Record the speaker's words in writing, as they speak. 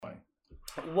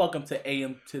Welcome to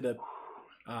AM to the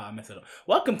I messed it up.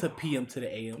 Welcome to PM to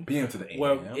the AM. PM to the AM.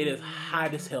 Where it is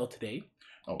hot as hell today.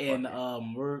 Oh, and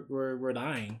we're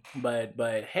dying. But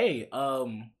hey,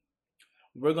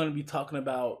 we're gonna be talking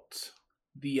about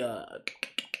the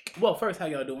well, first, how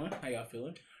y'all doing? How y'all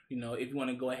feeling? You know, if you want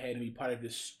to go ahead and be part of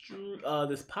this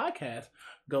this podcast,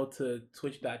 go to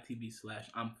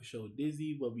twitch.tv/I'm4sure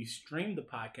Dizzy, where we stream the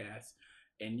podcast,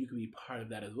 and you can be part of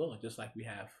that as well, just like we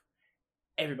have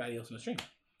everybody else on the stream.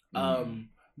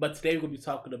 But today we're gonna be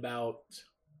talking about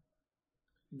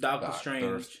Doctor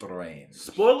Strange.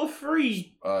 Spoiler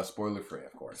free. Spoiler free,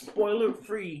 of course. Spoiler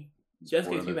free. Just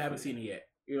in case you haven't seen it yet.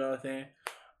 You know what I'm saying?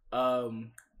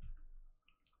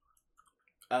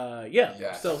 Yeah.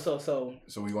 Yes. So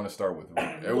we want to start with. we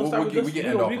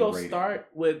gonna start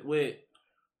with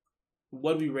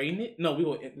what we rating it. No, we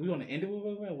gonna end it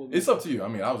with. It's up to you. I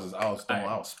mean, I was spitballing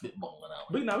out.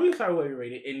 But no, we can start with what we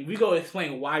rated, and we go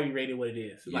explain why we rated what it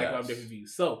is, like our different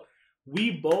views. So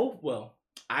we both. Well,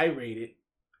 I rated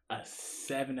a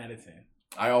 7 out of 10.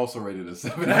 I also rated a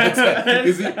 7 out of 10.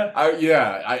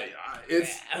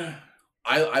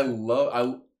 I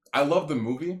love the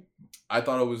movie. I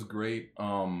thought it was great.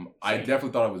 I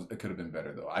definitely thought it could have been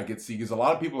better though. I could see because a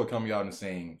lot of people are coming out and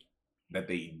saying that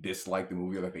they dislike the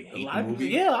movie or that they hate the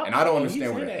movie. And I don't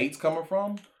understand where the hate's coming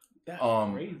from. That's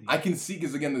crazy. I can see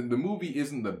because again the movie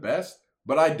isn't the best,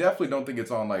 but I definitely don't think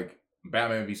it's on like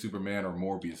Batman v Superman or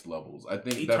Morbius levels. I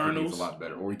think definitely it's a lot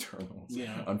better. Or Eternals.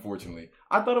 Yeah. Unfortunately,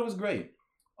 I thought it was great.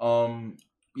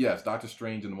 Yes, Doctor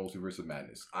Strange and the Multiverse of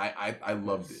Madness. I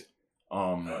loved it.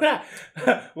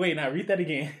 Wait, now read that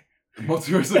again.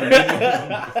 Multiverse of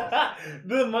Madness.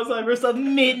 The Multiverse of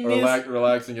Madness.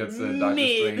 Relaxing at said Doctor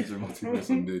Strange and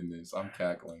Multiverse of Madness. I'm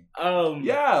cackling.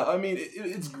 Yeah, I mean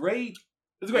it's great.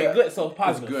 It's great. Yeah, good. So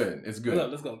positive. It's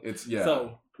good. Let's go. It's yeah.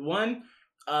 So one,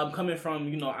 coming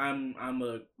from I'm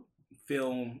a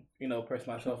film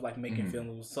person myself, like making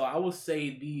films. So I would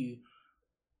say the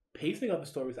pacing of the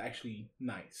story is actually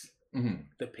nice. Mm-hmm.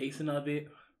 The pacing of it,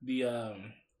 the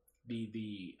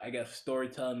I guess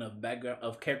storytelling of background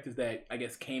of characters that I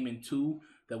guess came into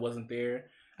that wasn't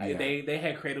there. Yeah. They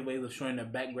had creative ways of showing their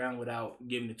background without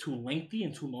getting it too lengthy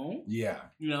and too long. Yeah.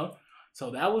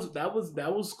 So that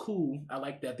was cool. I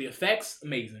like that. The effects,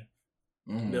 amazing.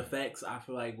 Mm-hmm. The effects I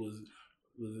feel like was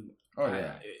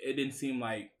it didn't seem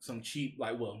like some cheap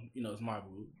it's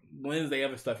Marvel. When's they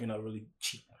ever stuff really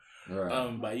cheap?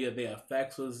 Right. But yeah, the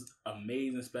effects was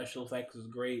amazing. Special effects was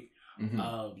great.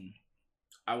 Mm-hmm.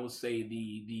 I would say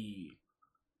the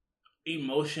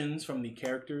emotions from the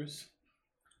characters.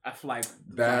 I feel like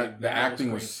the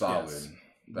acting was solid. Yes.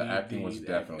 The acting was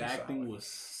definitely solid. The acting was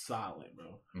solid,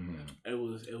 bro. Mm-hmm.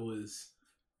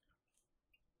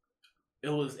 It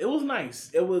was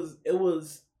nice. It was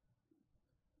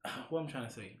what I'm trying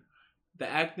to say. The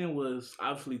acting was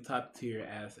obviously top tier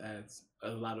as a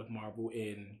lot of Marvel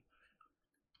and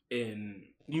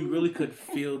you really could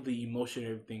feel the emotion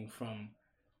and everything from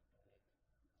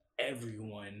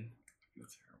everyone.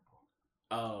 That's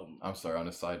terrible. I'm sorry. On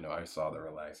a side note, I saw the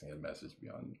relaxing message be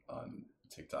on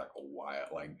TikTok a while,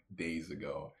 like days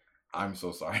ago. I'm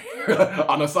so sorry.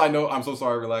 On a side note, I'm so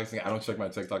sorry. Relaxing. I don't check my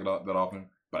TikTok that often,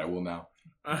 but I will now.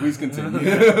 Please continue.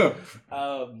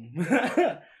 I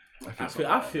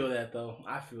feel that though.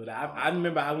 I feel that. I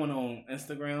remember I went on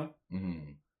Instagram,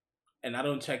 and I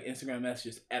don't check Instagram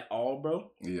messages at all,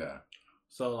 bro. Yeah.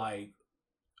 So like,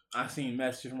 I seen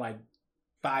messages from like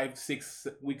 5-6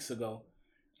 weeks ago.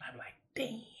 I'd be like,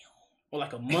 damn. Or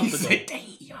like a month ago.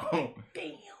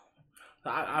 Damn. So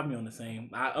I'll be on the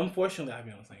same. Unfortunately, I'll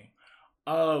be on the same.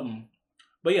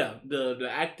 But yeah, the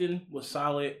acting was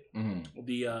solid.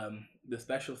 Mm-hmm. The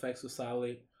special effects was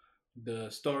solid. The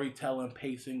storytelling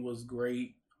pacing was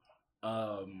great.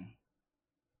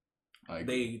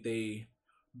 They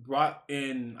brought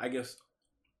in, I guess.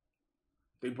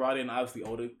 They brought in obviously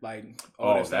older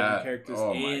characters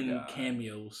in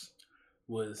cameos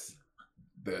was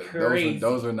crazy.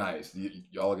 Those are nice.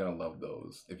 Y'all are gonna love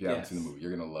those. If you haven't seen the movie,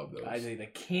 you're gonna love those. I say the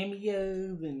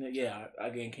cameos and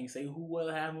again can't say who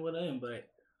will happen with them, but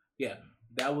yeah,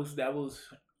 that was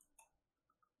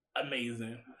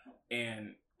amazing.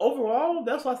 And overall,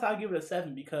 that's why I give it a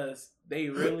 7 because they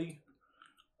really,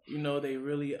 they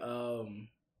really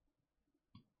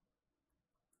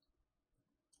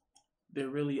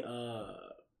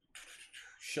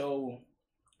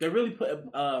put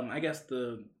I guess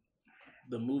the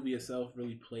movie itself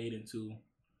really played into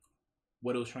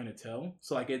what it was trying to tell.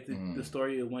 So like the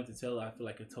story it wanted to tell, I feel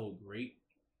like it told great.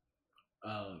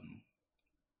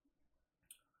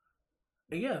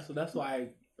 Yeah, so that's why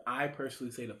I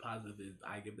personally say the positive is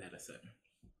I give that a 7.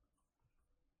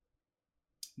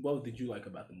 What did you like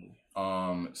about the movie?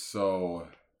 So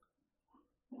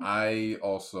I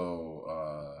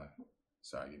also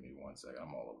sorry, give me 1 second.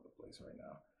 I'm all over the place right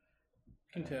now.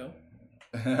 Can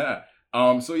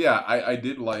tell. So yeah, I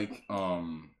did like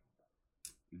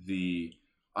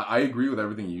I agree with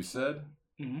everything you said.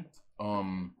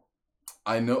 Mm-hmm.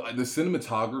 I know the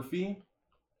cinematography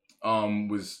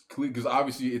was clear because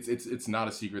obviously it's not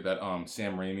a secret that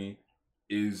Sam Raimi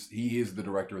is the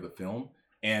director of the film,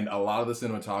 and a lot of the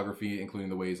cinematography, including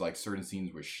the ways like certain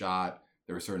scenes were shot,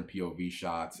 there were certain POV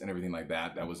shots and everything like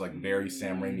that was like very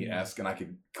Sam Raimi-esque, and I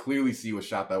could clearly see a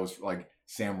shot that was like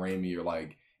Sam Raimi, or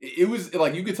like it was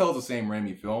like you could tell it's a Sam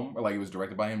Raimi film, or like it was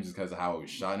directed by him just because of how it was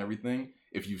shot and everything.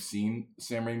 If you've seen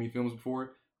Sam Raimi films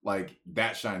before, like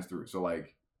that shines through. So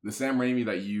like the Sam Raimi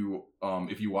that you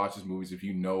if you watch his movies, if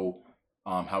you know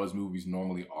how his movies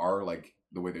normally are, like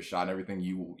the way they're shot and everything,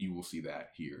 you will see that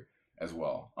here as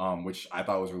well, which I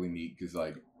thought was really neat because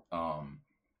like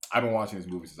I've been watching his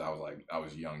movies since I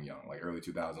was young, like early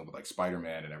 2000s with like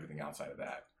Spider-Man and everything outside of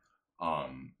that.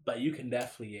 But you can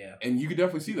definitely, and you can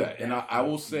definitely see that. And I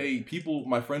will say,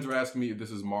 my friends were asking me if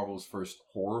this is Marvel's first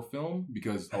horror film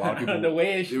because a lot of people,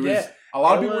 a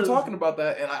lot of people were talking about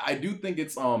that, and I do think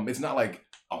it's not like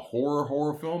a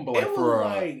horror film, but like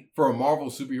for a Marvel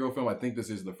superhero film, I think this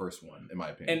is the first one in my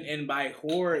opinion. And by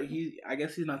horror, I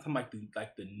guess he's not talking like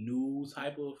the new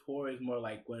type of horror. It's more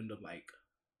like one of like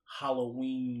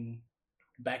Halloween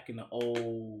back in the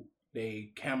old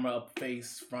day, camera up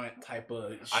face front type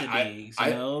of shit.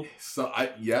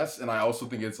 Yes, and I also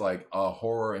think it's like a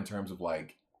horror in terms of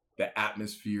like the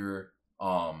atmosphere,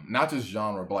 not just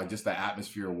genre, but like just the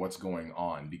atmosphere of what's going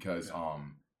on, because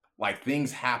like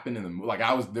things happen in the movie. Like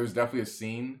there's definitely a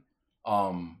scene,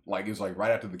 like it was like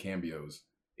right after the cameos.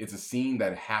 It's a scene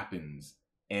that happens,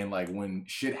 and like when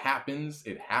shit happens,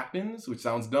 it happens, which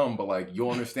sounds dumb, but like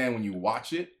you'll understand when you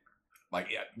watch it. Like,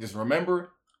 yeah, just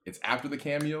remember, it's after the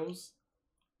cameos,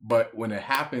 but when it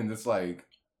happens, it's like,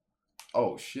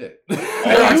 oh shit,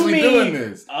 they're actually doing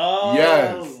this. Oh,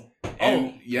 yes,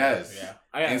 and yes, yeah.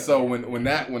 And so when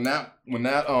that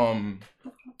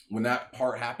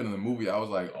part happened in the movie, I was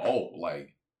like, oh,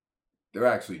 like they're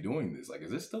actually doing this. Like,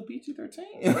 is this still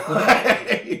PG-13?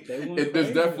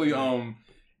 There's definitely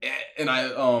and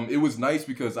I it was nice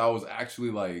because I was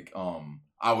actually like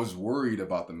I was worried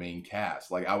about the main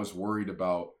cast. Like I was worried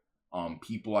about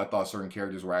people. I thought certain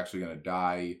characters were actually gonna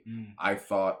die. I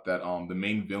thought that the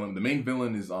main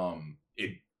villain is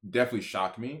it definitely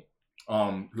shocked me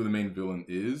who the main villain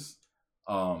is.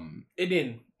 It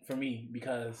didn't for me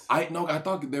because I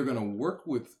thought they were gonna work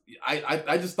with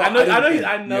I just thought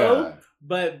I know yeah.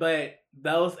 but that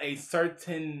was a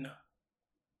certain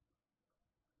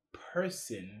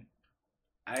person.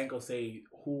 I ain't gonna say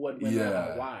who, what, when,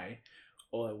 or why,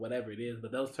 or whatever it is,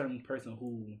 but that was a certain person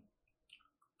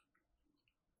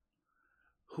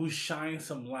who shines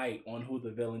some light on who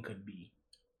the villain could be.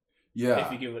 Yeah,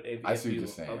 if you give it, I see what you're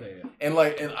saying. Okay, yeah.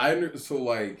 and I so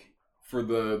like for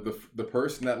the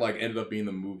person that like ended up being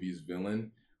the movie's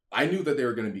villain, I knew that they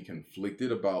were going to be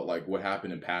conflicted about like what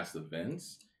happened in past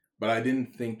events, but I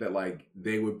didn't think that like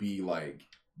they would be like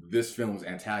this film's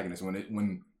antagonist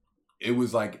when it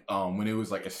was like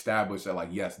established that like,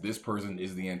 yes, this person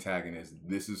is the antagonist,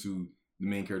 this is who the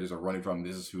main characters are running from,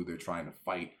 this is who they're trying to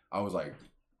fight. I was like,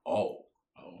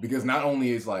 because not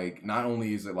only is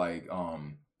it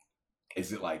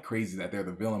like crazy that they're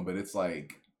the villain, but it's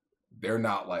like they're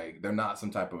not some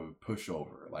type of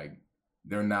pushover. Like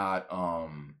they're not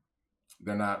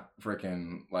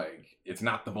freaking like, it's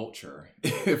not the Vulture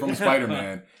from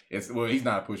Spider-Man. He's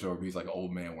not a pushover, but he's like an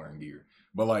old man wearing gear.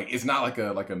 But like it's not like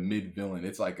a mid villain.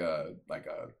 It's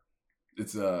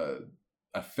it's a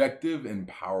effective and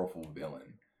powerful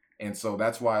villain. And so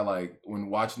that's why like when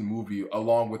watching the movie,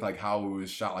 along with like how it was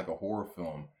shot like a horror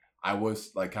film, I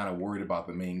was like kind of worried about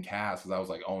the main cast, because I was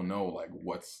like, oh no, like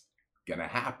what's gonna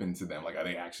happen to them? Like, are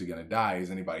they actually gonna die?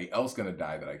 Is anybody else gonna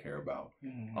die that I care about?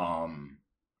 Mm-hmm.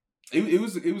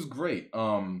 It was great.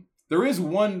 There is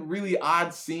one really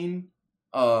odd scene.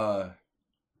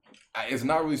 It's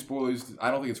not really spoilers. I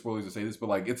don't think it's spoilers to say this, but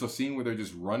like it's a scene where they're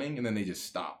just running and then they just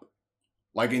stop.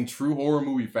 Like in true horror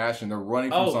movie fashion, they're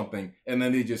running from something and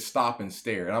then they just stop and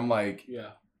stare. And I'm like,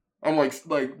 why?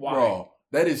 Bro,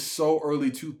 that is so early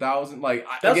 2000. Like,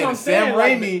 that's again, Sam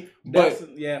Raimi, but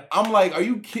I'm like, are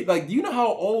you kidding? Like, do you know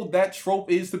how old that trope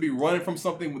is to be running from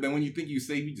something? But then when you think you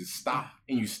save, you just stop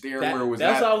and you stare where it was.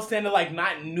 That's what I was saying. Like,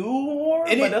 not new horror,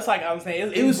 but that's like I'm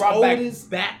saying. It was brought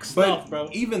back stuff, bro.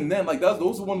 Even then, like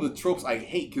those are one of the tropes I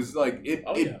hate, because like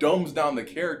it dumbs down the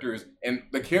characters, and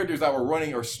the characters that were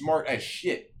running are smart as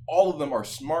shit. All of them are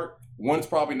smart. One's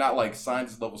probably not like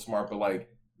scientist level smart, but like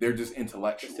they're just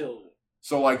intellectual.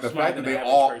 So like the fact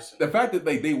that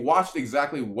they watched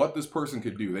exactly what this person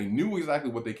could do, they knew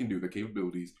exactly what they can do, their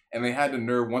capabilities, and they had the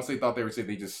nerve. Once they thought they were safe,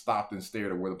 they just stopped and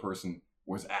stared at where the person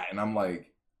was at, and I'm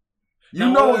like,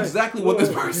 exactly what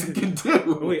this person can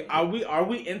do. Wait, are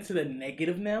we into the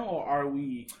negative now, or are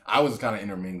we? I was kind of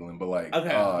intermingling, but like,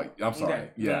 okay, I'm sorry, okay.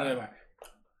 Yeah.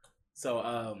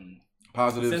 So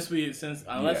positives.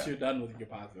 Unless you're done with your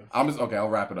positives, I'm just okay. I'll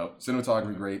wrap it up.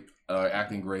 Cinematography great,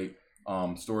 acting great.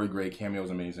 Story great, cameos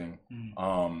amazing.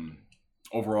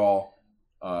 Overall,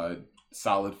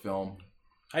 solid film.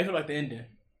 How you feel like the ending?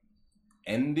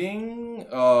 Ending,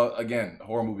 again,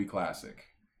 horror movie classic.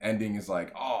 Ending is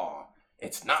like, oh,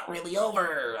 it's not really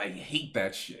over. I hate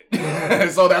that shit.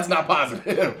 So that's not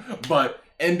positive. But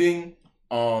ending,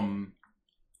 ending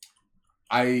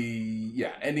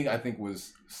I think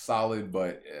was solid,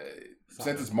 but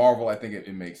since it's Marvel, I think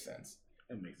it makes sense.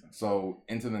 That makes sense. So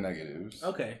into the negatives.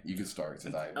 Okay. You can start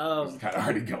since I was kind of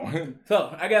already going.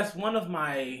 So I guess one of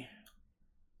my,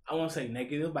 I won't say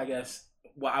negative, but I guess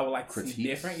what I would like to see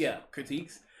different,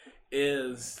 critiques,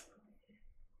 is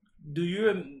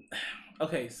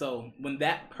okay, so when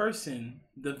that person,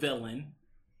 the villain,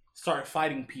 start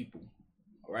fighting people,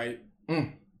 right?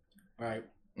 Right.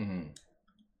 Mm-hmm.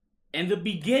 In the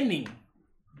beginning,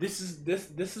 this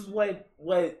is what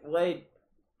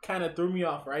kind of threw me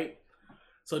off, right?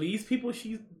 So these people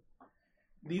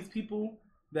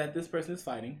that this person is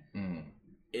fighting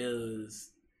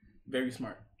is very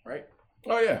smart, right?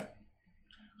 Oh yeah.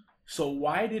 So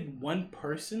why did one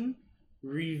person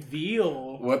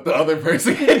reveal what the other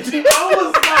person can do? I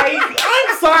was like,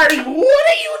 I'm sorry, what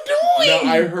are you doing?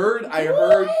 No, I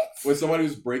heard when somebody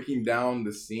was breaking down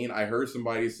the scene, I heard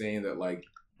somebody saying that like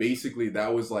basically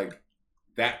that was like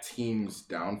that team's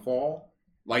downfall.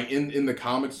 Like in the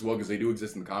comics as well, because they do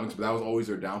exist in the comics, but that was always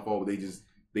their downfall. But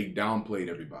they downplayed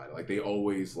everybody. Like they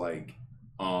always like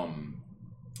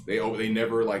they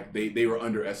never like they were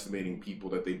underestimating people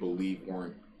that they believed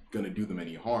weren't gonna do them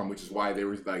any harm, which is why they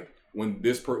were like when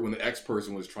the X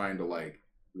person was trying to like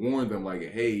warn them like,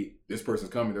 hey, this person's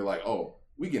coming, they're like, oh,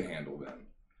 we can handle them.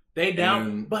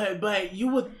 But you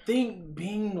would think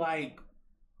being like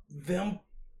them,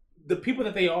 the people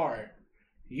that they are.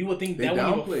 You would think that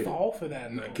would even fall for that.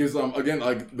 Because again,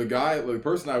 like the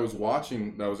person I was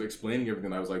watching that was explaining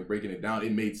everything, I was like breaking it down.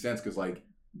 It made sense because like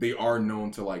they are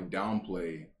known to like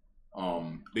downplay.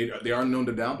 They are known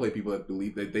to downplay people that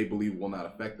they believe will not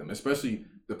affect them, especially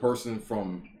the person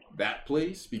from that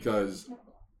place, because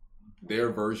their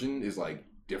version is like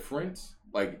different.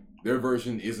 Like their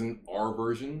version isn't our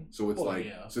version, so it's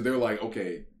so they're like,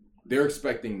 okay, they're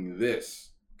expecting this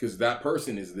because that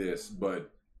person is this,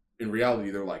 but in reality,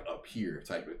 they're like up here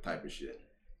type of shit.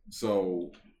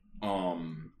 So,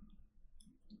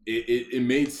 it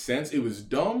made sense. It was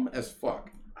dumb as fuck,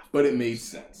 but it made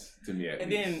sense to me.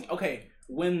 Then, okay,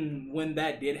 when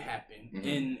that did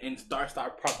happen and start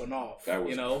popping off, that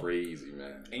was crazy,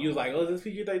 man. And you was like, "Oh, is this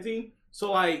PG-13?"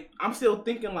 So like, I'm still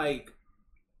thinking like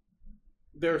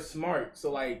they're smart. So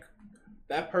like,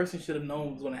 that person should have known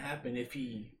what was going to happen if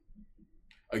he.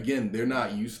 Again, they're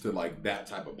not used to like that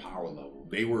type of power level.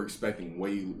 They were expecting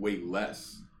way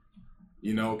less,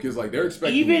 because like they're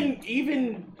expecting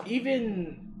even.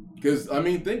 Because I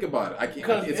mean, think about it. I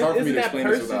can't. It's hard for me to explain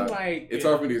this without. It's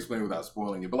hard for me to explain without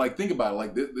spoiling it. But like, think about it.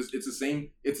 Like this, it's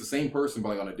the same person, but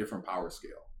like on a different power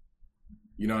scale.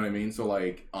 You know what I mean? So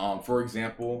like, for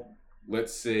example,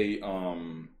 let's say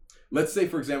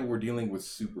for example we're dealing with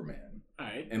Superman. All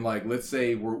right. And like, let's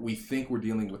say we think we're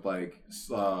dealing with like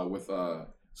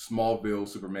Smallville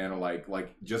Superman, or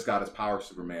like just got his power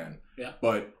Superman. Yeah.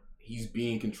 But he's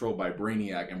being controlled by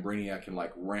Brainiac, and Brainiac can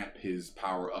like ramp his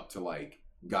power up to like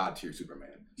God tier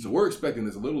Superman. So we're expecting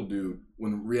this little dude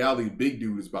when in reality big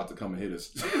dude is about to come and hit us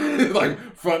like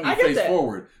front and face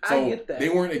forward. So they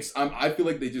weren't. I feel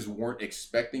like they just weren't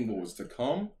expecting what was to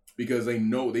come, because they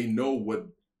know what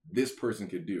this person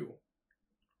could do.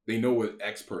 They know what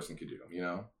X person could do.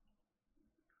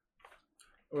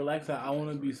 Relax, I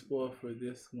want to be spoiled for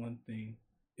this one thing.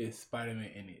 Is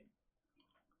Spider-Man in it?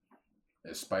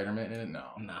 Is Spider-Man in it? No.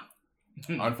 Nah.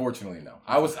 Unfortunately, no.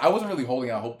 I wasn't really holding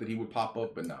out hope that he would pop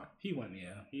up, but no. He went,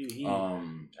 yeah. He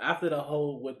after the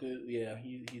whole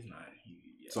he's not.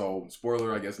 So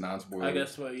spoiler, I guess non-spoiler. I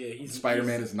guess he's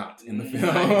Spider-Man is not in the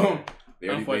film. They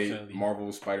already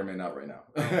Marvel's Spider-Man out right now.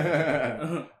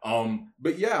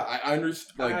 But yeah, I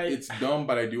understand. Like it's dumb,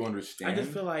 but I do understand. I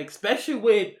just feel like, especially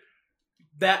with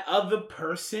that other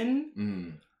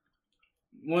person,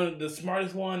 one of the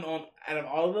smartest one out of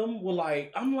all of them,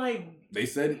 I'm like, they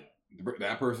said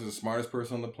that person's the smartest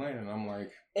person on the planet, and I'm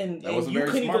like, and you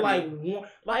couldn't even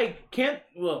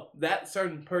that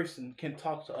certain person can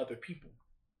talk to other people.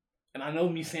 And I know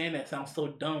me saying that sounds so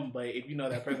dumb, but if you know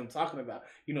that person I'm talking about,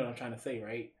 you know what I'm trying to say,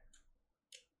 right?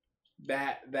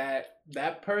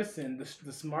 That person,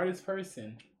 the smartest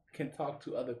person, can talk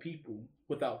to other people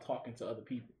without talking to other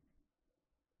people.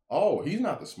 Oh, he's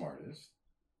not the smartest.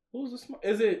 Who's the smart?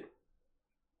 Is it?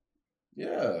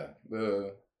 Yeah,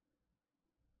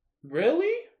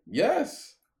 Really?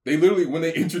 Yes. They literally, when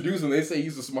they introduce him, they say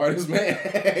he's the smartest man.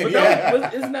 But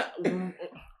yeah. Isn't that?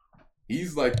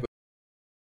 He's like the.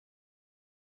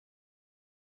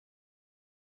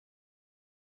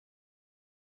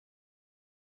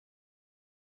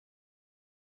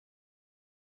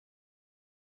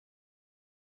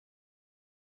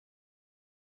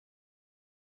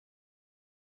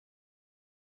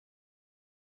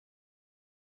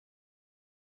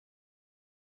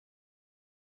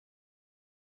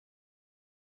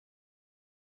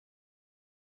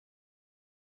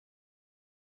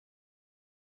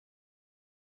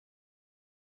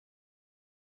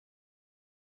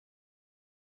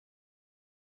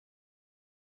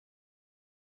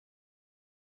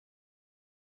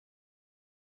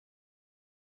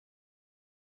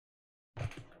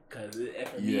 Cause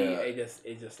for me,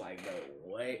 it just like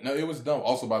what? No, it was dumb.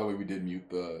 Also, by the way, we did mute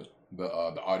the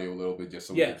audio a little bit just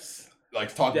so we could,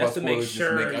 like talk just about spoilers. Just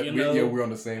to make sure, we're on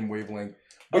the same wavelength.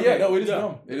 But it is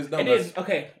dumb. It is dumb. It is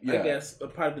okay. Yeah. I guess a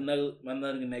part of my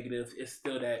negative is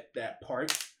still that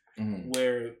part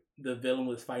where the villain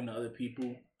was fighting other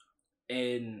people,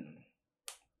 and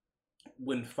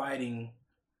when fighting,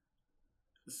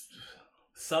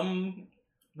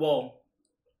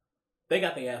 they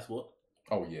got their ass whooped.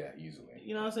 Oh yeah, easily.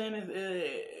 You know what I'm saying?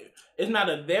 It's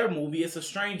not their movie. It's a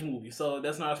Strange movie, so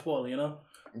that's not a spoiler. You know?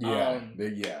 Yeah,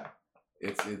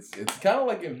 It's kind of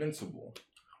like Invincible,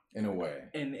 in a way.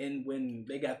 And when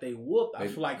they got their whoop, I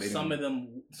feel like some of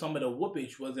the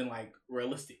whoopage wasn't like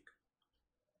realistic.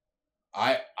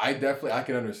 I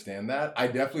can understand that. I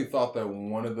definitely thought that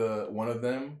one of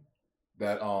them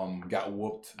that got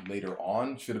whooped later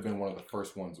on should have been one of the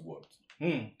first ones whooped.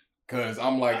 Cause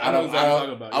I'm like, out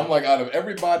of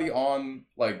everybody on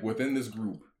like within this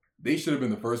group, they should have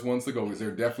been the first ones to go because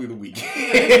they're definitely the weakest.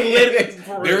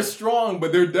 They're strong,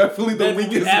 but they're definitely the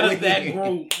weakest out of that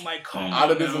group. Like,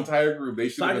 out of this entire group, they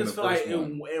should have been the first one. I just feel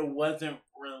like it wasn't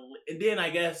real. And then I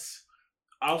guess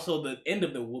also the end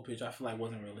of the whoopage, I feel like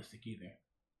wasn't realistic either.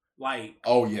 Like,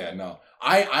 oh yeah, no,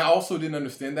 I also didn't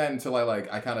understand that until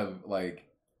I kind of like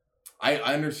I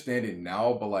understand it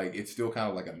now, but like it's still kind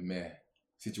of like a meh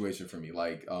situation for me,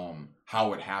 like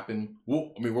how it happened.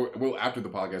 We'll after the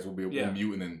podcast we'll be able to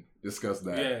mute and then discuss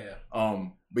that. Yeah.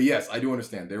 But yes, I do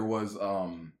understand. There was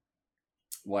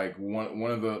like one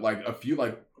of the like a few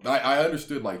like I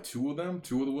understood like two of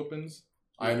the whoopings.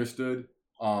 Yeah. I understood.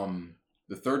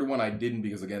 The third one I didn't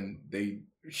because again they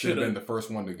should have been the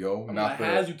first one to go.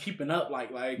 How's you keeping up?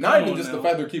 Like not even just the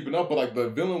fact they're keeping up, but like the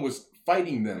villain was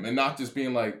fighting them and not just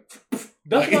being like.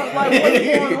 That's not like what's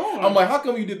going on. I'm like, how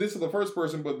come you did this to the first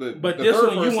person, but the this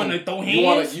third one person, you want to throw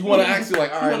hands? You want to actually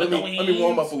like, all right, let me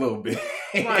warm up a little bit.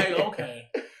 Right,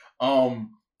 okay.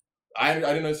 I didn't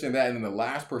understand that, and then the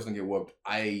last person to get whooped,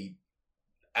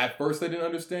 at first I didn't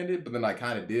understand it, but then I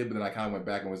kind of did, but then I kind of went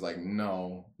back and was like,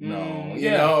 no,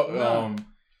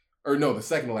 or no, the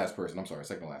second to last person. I'm sorry,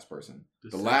 second to last person.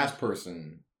 The last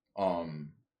person,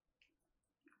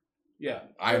 yeah,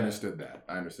 I understood that.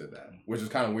 Which is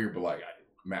kind of weird, but like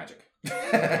magic.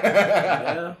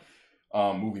 Yeah.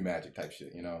 Movie magic type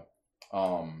shit, you know.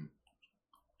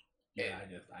 Yeah,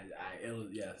 it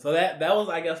was So that was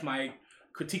I guess my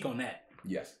critique on that.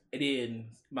 Yes. And then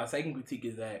my second critique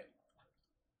is that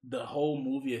the whole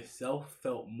movie itself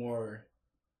felt more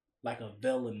like a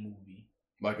villain movie.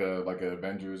 Like a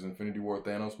Avengers Infinity War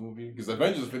Thanos movie? Because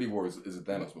Avengers Infinity War is a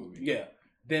Thanos movie. Yeah.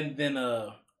 Then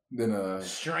a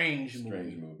Strange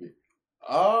movie.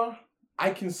 I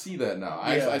can see that now.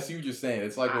 Yeah. I see what you're saying.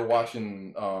 It's like we're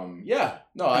watching. I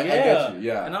get you.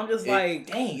 Yeah, and I'm just like,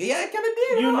 dang, yeah, I kind of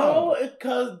did. You know,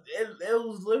 because it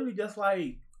was literally just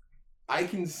like I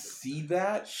can see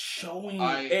that showing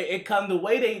it. Kind of the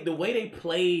way they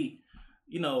played,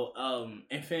 you know,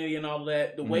 Infinity and all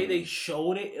that. The way they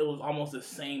showed it, it was almost the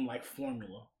same like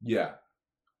formula. Yeah.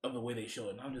 Of the way they show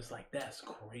it, and I'm just like, that's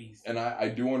crazy. And I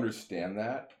do understand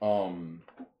that.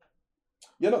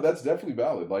 Yeah, no, that's definitely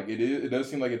valid. Like it does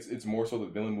seem like it's more so the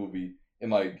villain movie,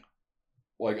 and like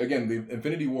again, the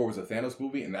Infinity War was a Thanos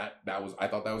movie, and that was I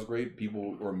thought that was great.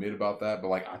 People were mid about that, but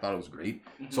like I thought it was great.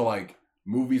 Mm-hmm. So like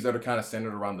movies that are kind of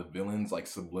centered around the villains, like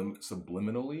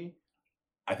subliminally,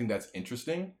 I think that's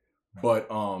interesting. But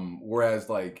whereas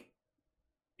like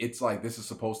it's like this is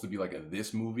supposed to be like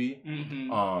this movie.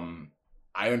 Mm-hmm.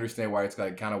 I understand why it's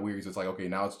like kind of weird. Because it's like, okay,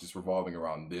 now it's just revolving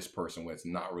around this person when it's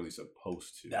not really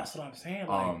supposed to. That's what I'm saying.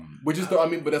 Like, which is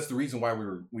but that's the reason why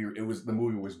the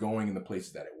movie was going in the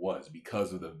places that it was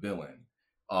because of the villain.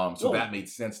 So that made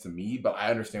sense to me, but I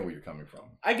understand where you're coming from.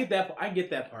 I get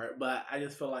that part, but I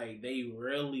just feel like they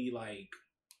really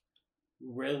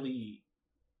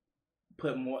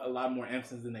put a lot more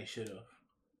emphasis than they should have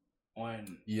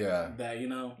on that, you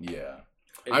know? Yeah.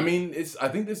 I mean, I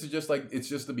think this is just like, it's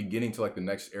just the beginning to like the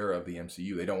next era of the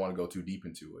MCU. They don't want to go too deep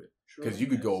into it because you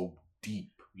could go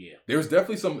deep. Yeah. There was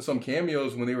definitely some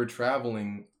cameos when they were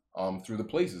traveling through the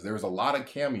places. There was a lot of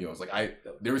cameos. Like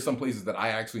there were some places that I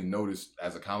actually noticed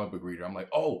as a comic book reader. I'm like,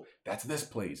 oh, that's this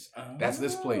place. That's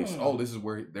this place. Oh, this is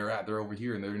where they're at. They're over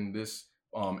here and they're in this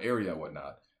area and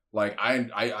whatnot. Like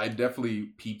I definitely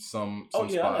peeped some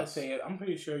spots. I gotta say it. I'm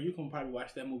pretty sure you can probably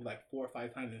watch that movie like 4 or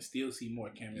 5 times and still see more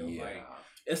cameos. Yeah. Like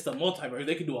it's the multiverse.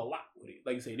 They can do a lot with it.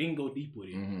 Like you say, they can go deep with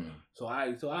it. Mm-hmm. So I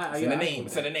it's in the name.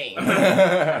 It's in the name. I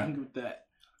can do that.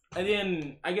 And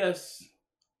then I guess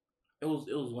it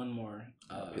was one more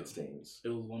pit stains. It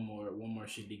was one more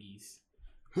shenanigans.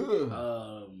 What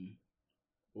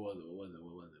was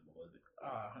it?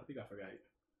 I think I forgot it.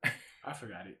 I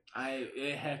forgot it.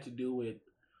 It had to do with,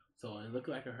 so it looked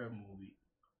like a her movie.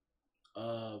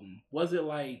 Was it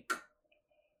like?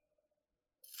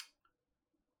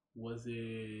 Was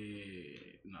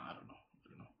it? No, I don't know.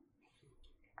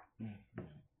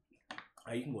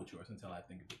 You can go with yours until I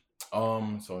think of it.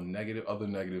 So other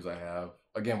negatives I have,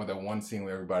 again, with that one scene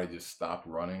where everybody just stopped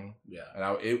running. Yeah.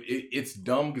 And it's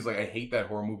dumb because like I hate that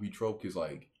horror movie trope because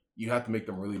like you have to make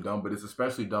them really dumb, but it's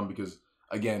especially dumb because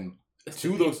again,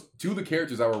 two of the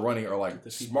characters that were running are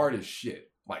like smart as shit.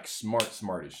 Like smart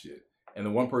as shit. And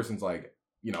the one person's like,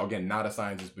 you know, again, not a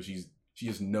scientist, but she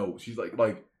just knows. She's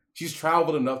like she's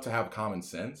traveled enough to have common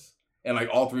sense. And like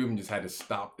all three of them just had to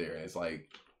stop there. And it's like,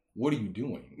 what are you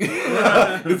doing?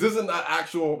 This isn't an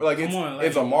actual like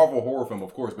it's a Marvel horror film,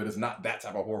 of course, but it's not that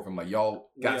type of horror film. Like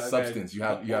y'all got substance. You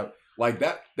have like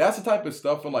that. That's the type of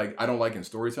stuff and like I don't like in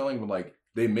storytelling when like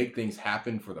they make things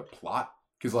happen for the plot.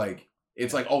 Cause like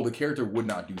it's like, oh, the character would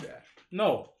not do that.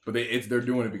 No. But they're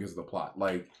doing it because of the plot.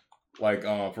 Like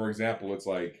for example, it's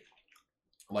like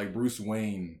Bruce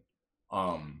Wayne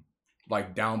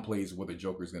like downplays what the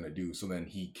Joker's gonna do, so then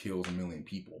he kills 1 million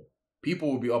people.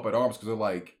 People would be up at arms because they're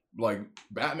like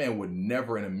Batman would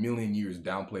never in a million years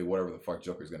downplay whatever the fuck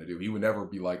Joker's gonna do. He would never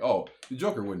be like, oh, the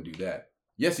Joker wouldn't do that.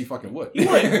 Yes, he fucking would. He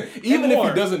would. Even if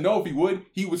he doesn't know if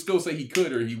he would still say he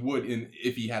could or he would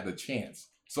if he had the chance.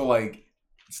 So like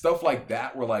stuff like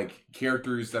that where like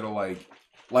characters that are like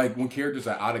when characters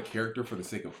are out of character for the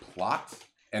sake of plot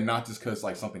and not just because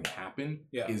like something happened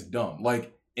is dumb.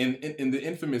 Like in the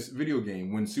infamous video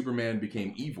game when Superman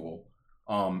became evil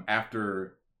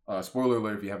after spoiler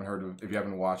alert if you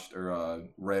haven't watched or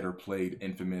read or played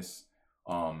Infamous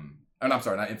I'm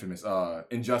sorry, not Infamous,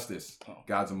 Injustice,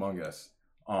 Gods Among Us.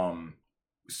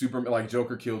 Superman, like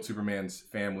Joker killed Superman's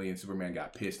family and Superman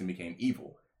got pissed and became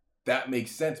evil. That makes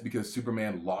sense because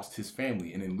Superman lost his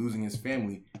family, and in losing his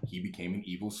family, he became an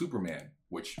evil Superman,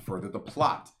 which furthered the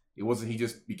plot. It wasn't he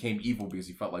just became evil because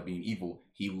he felt like being evil.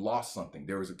 He lost something.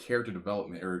 There was a character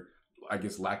development, or I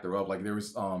guess lack thereof. Like there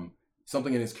was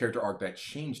something in his character arc that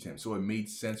changed him, so it made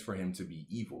sense for him to be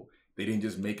evil. They didn't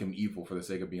just make him evil for the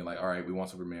sake of being like, all right, we want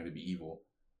Superman to be evil.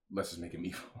 Let's just make him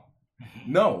evil.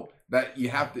 No, it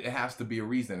has to be a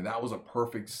reason. And that was a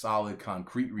perfect, solid,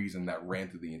 concrete reason that ran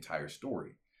through the entire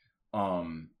story.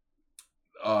 Again,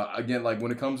 like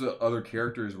when it comes to other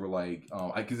characters, we're like,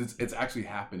 because it's actually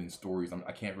happened in stories.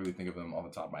 I can't really think of them off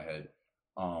the top of my head.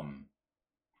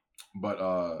 But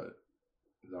the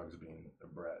dog is being a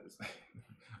brat.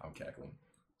 I'm cackling.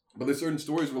 But there's certain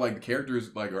stories where like the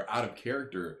characters like are out of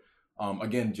character.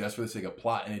 Again, just for the sake of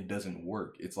plot, and it doesn't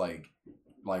work. It's like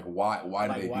why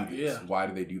do they do this? Yeah. Why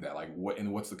do they do that? Like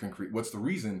what's the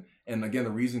reason? And again,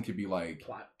 the reason could be like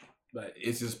plot. But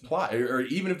it's just plot, or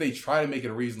even if they try to make it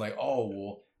a reason, like, oh,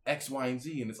 well, X, Y, and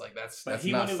Z, and it's like that's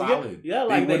not solid. Yeah,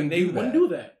 like they wouldn't do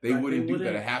that. They wouldn't do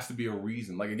that. It has to be a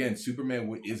reason. Like again,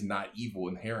 Superman is not evil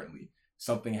inherently.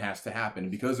 Something has to happen,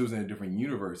 and because it was in a different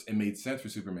universe, it made sense for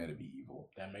Superman to be evil.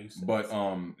 That makes sense. But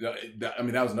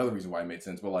that was another reason why it made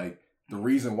sense. But like the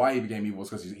reason why he became evil is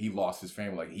because he lost his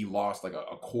family. Like he lost like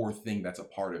a core thing that's a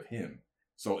part of him.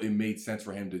 So it made sense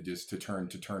for him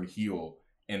to turn heel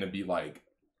and to be like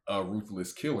a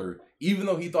ruthless killer, even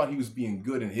though he thought he was being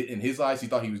good. In his eyes, he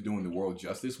thought he was doing the world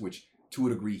justice, which to a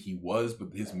degree he was,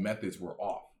 but his methods were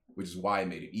off, which is why it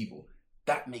made him evil.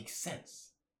 That makes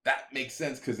sense. that makes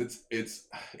sense because it's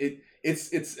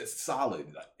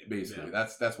solid basically. Yeah.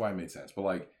 That's why it made sense. But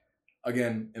like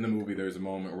again, in the movie, there's a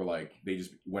moment where like they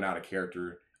just went out of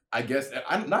character. I guess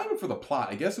not even for the plot.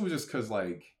 I guess it was just because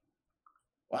like,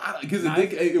 well, because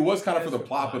it was kind of for the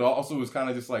plot, but also it was kind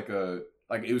of just like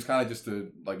it was kind of just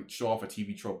to like show off a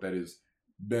TV trope that has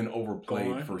been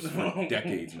overplayed for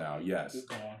decades now. Yes,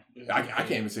 I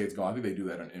can't even say it's gone. I think they do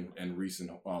that in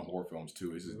recent horror films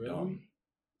too. It's just dumb.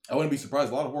 I wouldn't be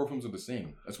surprised. A lot of horror films are the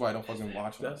same. That's why I don't fucking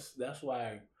watch them. That's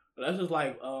why. That's just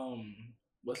like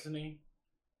what's the name?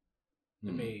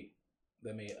 That made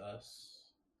Us.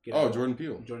 Jordan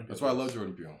Peele. That's why I love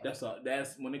Jordan Peele.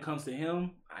 That's when it comes to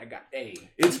him.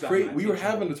 It's great. We were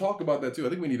having to talk about that too. I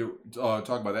think we need to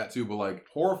talk about that too. But like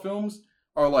horror films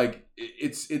are like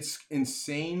it's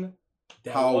insane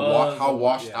how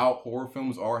washed out horror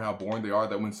films are, how boring they are.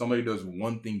 That when somebody does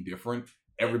one thing different,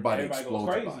 everybody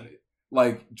explodes about it.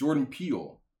 Like Jordan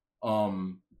Peele.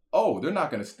 They're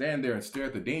not going to stand there and stare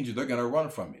at the danger. They're going to run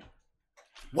from it.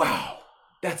 Wow,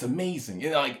 that's amazing.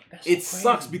 And like it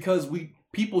sucks because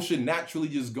people should naturally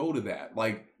just go to that.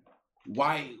 Like,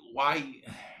 why? I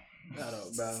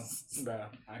don't know, bro.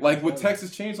 Like with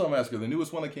Texas Chainsaw Massacre, the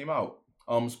newest one that came out.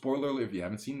 Spoiler alert if you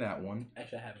haven't seen that one.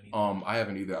 Actually, I haven't either. I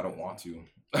haven't either. I don't want to.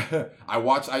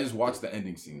 I just watched the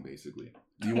ending scene basically.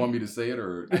 Do you want me to say it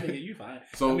or? I think you're fine.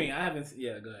 So I haven't.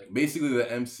 Yeah, go ahead. Basically, the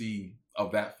MC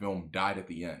of that film died at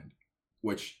the end,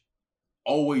 which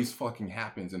always fucking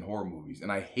happens in horror movies,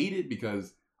 and I hate it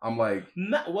because I'm like,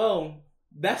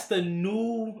 that's the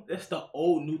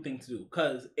old new thing to do.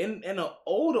 Cause in the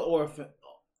older horror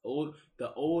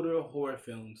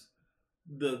films,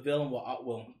 the villain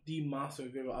the monster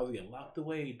villain always get locked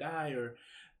away, die, or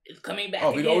it's coming back.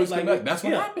 Oh, they always come back. That's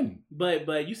what happened.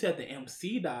 But you said the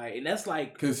MC died, and that's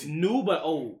like new but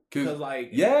old. Cause like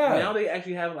yeah, now they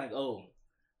actually have like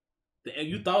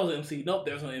you thought it was an MC. Nope,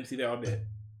 there's no MC. They're all dead.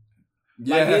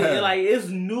 Yeah, like it's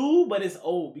new but it's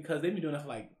old because they've been doing that for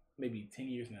like maybe 10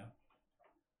 years now.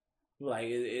 Like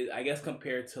I guess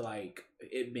compared to like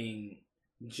it being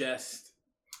just.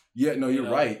 Yeah, no, you're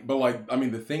right. But like, I mean,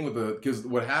 the thing with because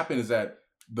what happened is that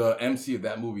the MC of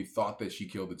that movie thought that she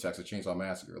killed the Texas Chainsaw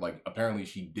Massacre. Like, apparently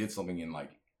she did something and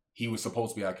like he was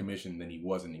supposed to be out of commission, then he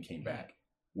wasn't and came back,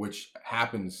 which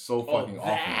happens so fucking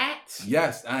often.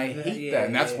 Yes, I hate that,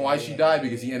 and that's why she died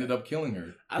because he ended up killing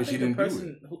her because she didn't do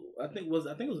it. I think it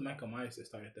was Michael Myers that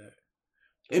started that.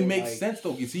 It makes sense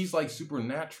though, because he's like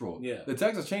supernatural. Yeah. The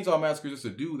Texas Chainsaw Massacre is just a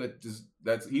dude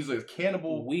he's a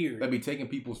cannibal that be taking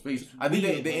people's face. I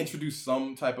think they introduced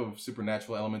some type of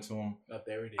supernatural element to him. Up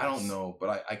there it is. I don't know,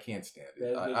 but I can't stand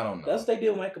it. I don't know. That's what they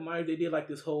did with Michael Myers. They did like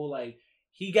this whole like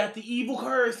he got the evil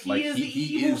curse. He is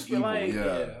evil. Like,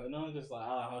 yeah. And I'm just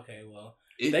like, okay, well.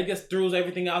 That just throws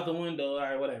everything out the window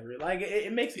or whatever. Like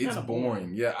it makes it kind of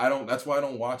boring. Yeah, that's why I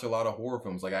don't watch a lot of horror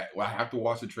films. Like I have to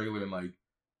watch the trailer and like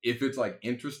if it's like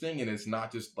interesting and it's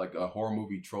not just like a horror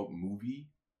movie trope movie,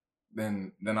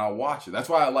 then I'll watch it. That's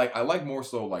why I like more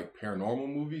so like paranormal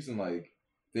movies and like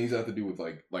things that have to do with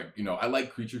like I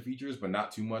like creature features, but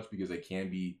not too much because they can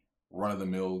be run of the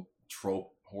mill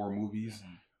trope horror movies.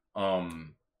 Mm-hmm.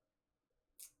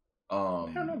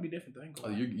 Paranormal would be different thing.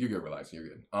 You're good, relaxing. You're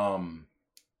good.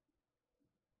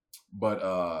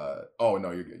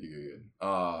 You're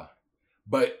good.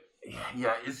 But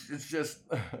yeah, it's just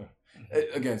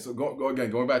again. So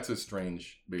going back to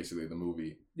Strange, basically the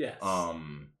movie. Yes.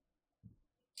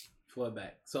 Flood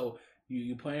back. So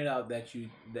you pointed out that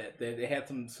they had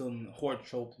some horror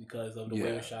tropes because of the way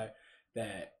it was shot.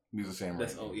 That use the same.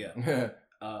 That's yeah.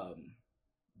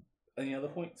 Any other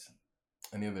points?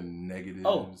 Any other negatives?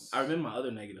 Oh, I remember my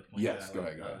other negative point. Yes, go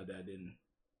ahead. That I didn't.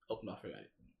 Oh no, I forgot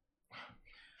it.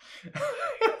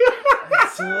 I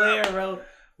swear, bro.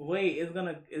 Wait,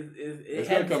 it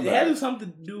had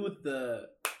something to do with the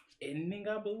ending,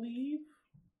 I believe.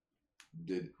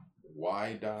 Did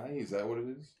Y die? Is that what it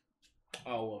is?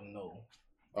 Oh well, no.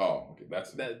 Oh, okay.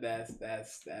 That's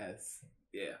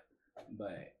yeah.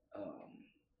 But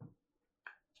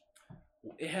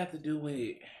it had to do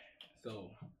with so.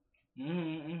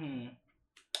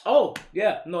 Oh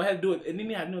yeah, no, it had to do with. It didn't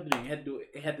have nothing.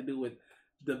 It had to do with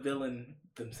the villain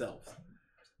themselves,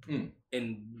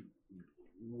 and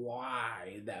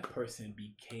why that person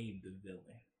became the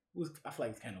villain. I feel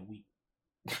like it's kind of weak.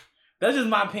 That's just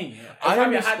my opinion. I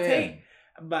understand,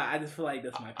 but I just feel like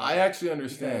that's my opinion. I actually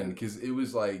understand because it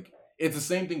was like it's the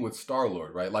same thing with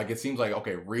Star-Lord, right? Like it seems like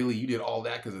okay, really, you did all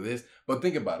that because of this, but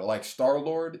think about it. Like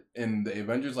Star-Lord in the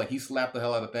Avengers, like he slapped the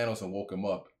hell out of Thanos and woke him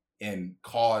up and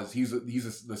caused. He's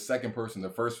the second person, the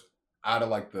first out of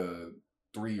like the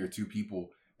 3 or 2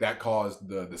 people that caused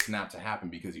the snap to happen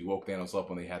because he woke Thanos up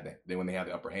when they had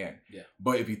the upper hand. Yeah.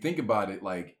 But if you think about it,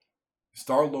 like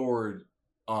Star-Lord,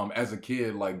 as a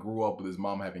kid, like grew up with his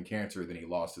mom having cancer, then he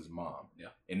lost his mom. Yeah.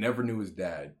 And never knew his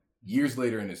dad. Years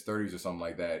later, in his 30s or something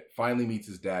like that, finally meets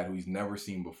his dad, who he's never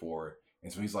seen before.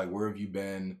 And so he's like, "Where have you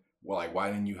been? Well, like, why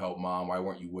didn't you help mom? Why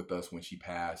weren't you with us when she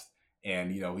passed?"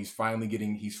 And he's finally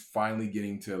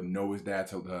getting to know his dad,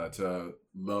 to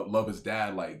love his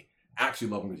dad, like actually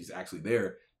love him because he's actually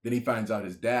there. Then he finds out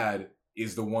his dad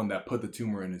is the one that put the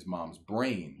tumor in his mom's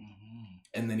brain. Mm-hmm.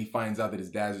 And then he finds out that his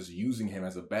dad's just using him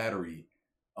as a battery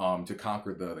to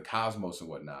conquer the cosmos and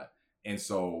whatnot. And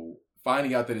so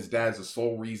finding out that his dad's the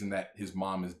sole reason that his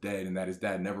mom is dead and that his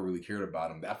dad never really cared about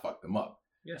him, that fucked him up.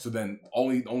 Yeah. So then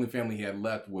only family he had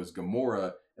left was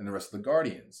Gamora and the rest of the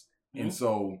Guardians. Mm-hmm. And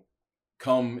so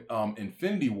come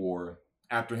Infinity War,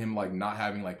 after him like not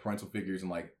having like parental figures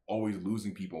and like always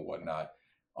losing people and whatnot,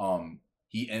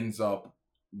 he ends up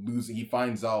losing. He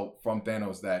finds out from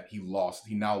Thanos that he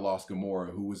now lost Gamora,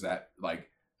 who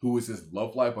was his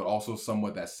love life, but also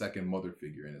somewhat that second mother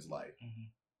figure in his life.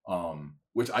 Mm-hmm.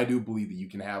 Which I do believe that you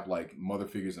can have like mother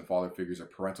figures and father figures or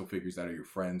parental figures that are your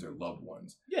friends or loved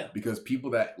ones. Yeah. Because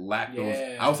people that lack those,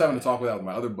 I was having to talk with that with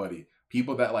my other buddy.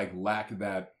 People that like lack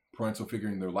that parental figure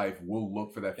in their life will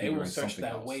look for that figure in something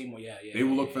else. Way more. They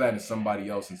will look for that in somebody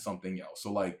else and something else.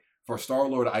 So like for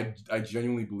Star-Lord, I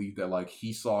genuinely believe that like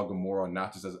he saw Gamora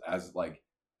not just as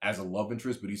a love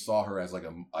interest, but he saw her as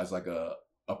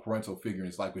a parental figure in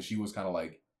his life, but she was kind of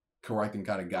like correcting,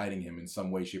 kind of guiding him in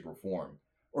some way, shape, or form,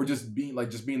 or just being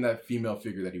that female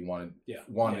figure that he wanted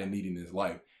and needed in his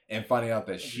life, and finding out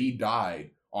that she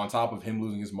died on top of him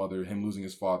losing his mother, him losing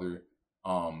his father,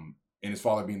 and his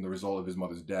father being the result of his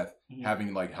mother's death, mm-hmm.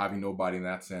 having nobody in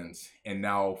that sense, and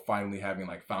now finally having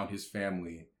like found his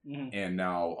family, mm-hmm. and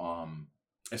now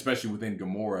especially within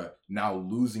Gamora, now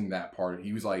losing that part,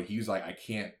 he was like I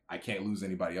can't lose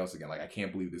anybody else again. Like I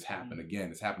can't believe this happened mm-hmm. again.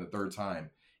 This happened the third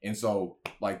time, and so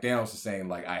like Thanos is saying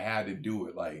like I had to do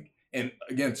it. Like, and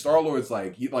again, Star-Lord's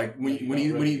like when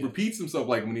he repeats himself,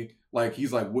 like when he like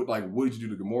he's like what did you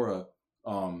do to Gamora?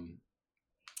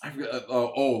 I forget.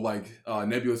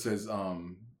 Nebula says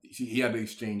he had to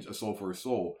exchange a soul for a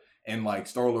soul, and like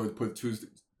Star-Lord puts two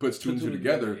and two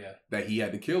together that he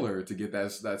had to kill her to get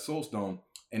that soul stone,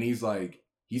 and he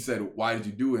said, "Why did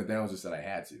you do it?" And Thanos just said, "I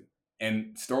had to."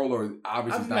 And Star-Lord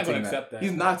obviously is not taking that.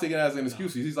 He's not taking it as an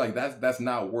excuse. He's like, that's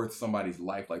not worth somebody's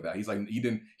life like that. He's like,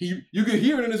 you could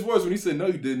hear it in his voice when he said, "No,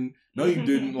 you didn't. No, you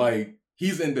didn't." Like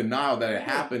he's in denial that it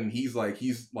happened. He's like.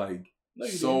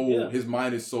 No, his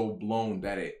mind is so blown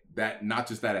that not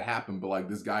just that it happened, but like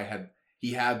this guy had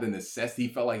the necessity.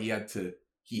 He felt like he had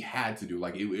to do,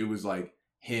 like it was like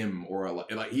him, or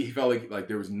like he felt like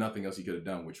there was nothing else he could have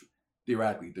done, which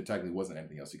theoretically there technically wasn't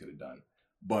anything else he could have done.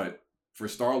 But for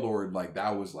Star-Lord, like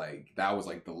that was like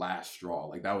the last straw.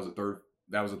 Like that was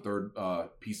a third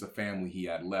piece of family he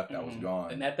had left that was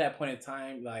gone. And at that point in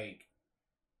time, like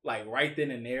right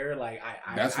then and there, like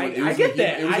I get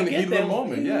that. It was in the heat of the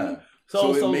moment, yeah.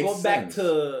 So going back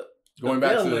to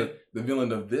the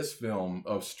villain of this film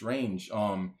of Strange,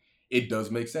 it does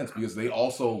make sense because they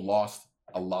also lost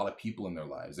a lot of people in their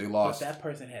lives. They lost. But that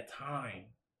person had time.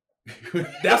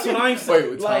 That's what I'm saying.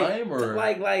 Wait, with time or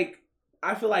like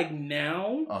I feel like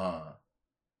now,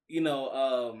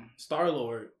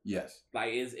 Star-Lord. Yes.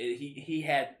 Like he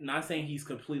had, not saying he's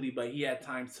completely, but he had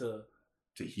time to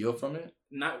heal from it.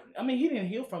 He didn't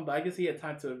heal from it, but I guess he had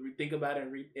time to think about it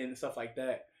and stuff like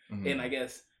that. Mm-hmm. And I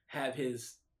guess have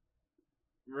his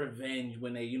revenge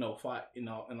when they, fought, and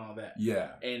all that. Yeah.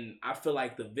 And I feel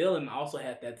like the villain also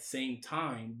had that same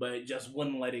time, but just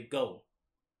wouldn't let it go.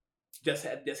 Just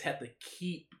had to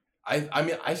keep.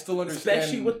 I still understand.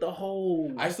 Especially with the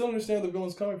whole. I still understand where the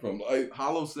villain's coming from. Like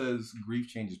Hollow says, grief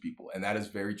changes people, and that is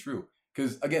very true.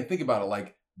 Because again, think about it.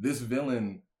 Like this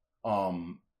villain,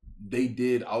 they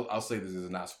did. I'll say this is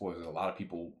not spoilers. A lot of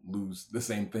people lose the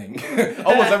same thing.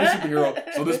 Almost every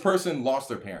superhero. So this person lost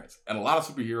their parents, and a lot of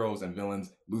superheroes and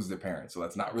villains lose their parents. So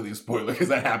that's not really a spoiler because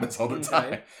that happens all the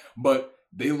time. But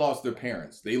they lost their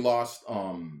parents. They lost a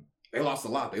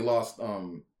lot. They lost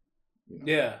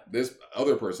this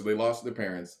other person. They lost their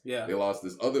parents. Yeah. They lost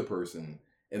this other person,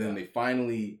 and then they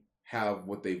finally have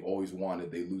what they've always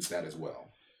wanted. They lose that as well.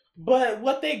 But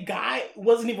what they got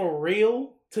wasn't even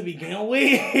real to begin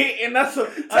with, and that's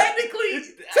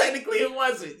technically it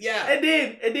wasn't. Yeah, and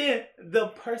then the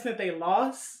person that they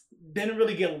lost didn't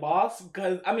really get lost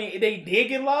because they did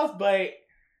get lost, but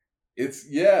it's so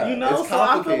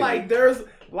I feel like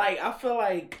I feel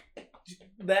like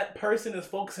that person is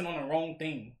focusing on the wrong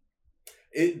thing.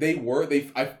 They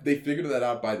figured that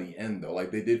out by the end though.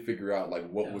 Like they did figure out like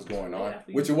what was going on,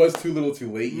 which it was too little,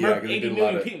 too late. Yeah, because they did a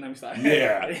lot of people.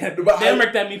 Yeah, but they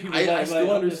murked that many people. I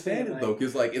still understand it though,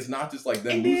 because like it's not just like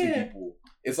them losing people.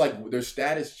 It's like their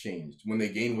status changed when they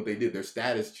gained what they did. Their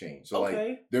status changed, so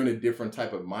like they're in a different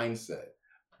type of mindset.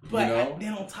 But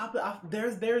then on top of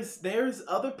there's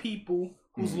other people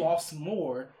who's lost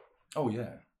more. Oh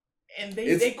yeah. And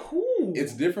they cool.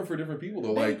 It's different for different people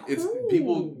though. Like it's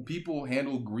people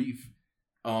handle grief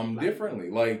differently.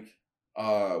 Like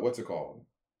what's it called?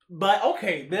 But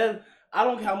okay, then I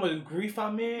don't care how much grief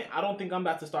I'm in. I don't think I'm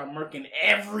about to start murking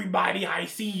everybody I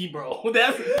see, bro.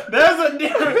 That's a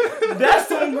different. That's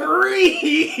some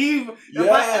grief.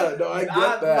 Yeah, no, I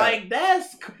get that. Like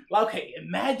that's okay.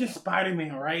 Imagine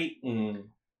Spider-Man, right? Mm-hmm.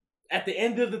 At the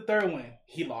end of the third one,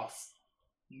 he lost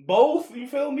both. You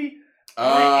feel me?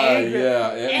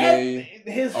 Yeah,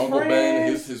 his Uncle friends,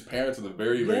 Ben, his parents at the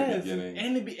very beginning,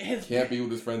 and can't be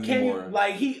with his friends anymore.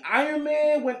 Like Iron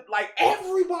Man went like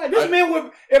everybody. This man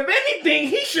would, if anything,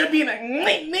 he should be like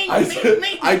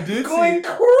I did going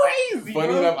crazy.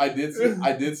 Funny enough, I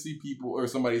did see people or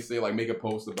somebody say like make a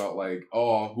post about like,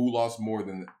 oh, who lost more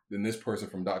than this person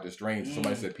from Doctor Strange? Mm.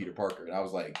 Somebody said Peter Parker, and I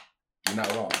was like, you're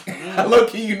not wrong.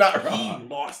 Look, you're not wrong. He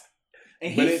lost.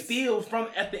 And he's still from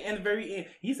at the end, very end.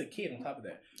 He's a kid on top of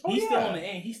that. He's still on the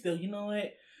end. He's still, you know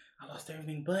what? I lost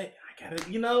everything, but I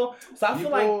gotta, you know. So I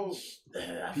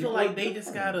feel like they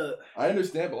just gotta. I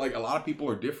understand, but like a lot of people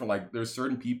are different. Like there's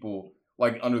certain people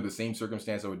like under the same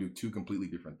circumstance that would do two completely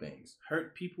different things.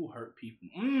 Hurt people.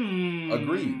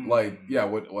 Agreed. Like yeah,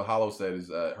 what Hollow said is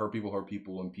hurt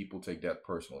people, and people take death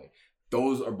personally.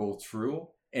 Those are both true.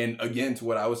 And again, to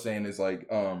what I was saying is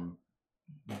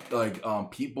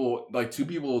people, like two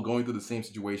people going through the same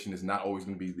situation is not always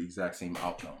going to be the exact same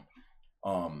outcome.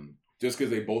 Just because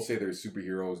they both say they're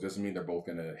superheroes doesn't mean they're both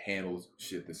going to handle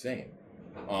shit the same.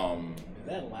 Is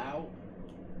that loud?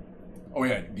 Oh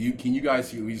yeah. Can you guys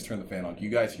hear? We just turned the fan on. Can you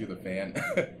guys hear the fan?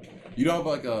 You don't have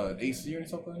like a AC or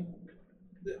something?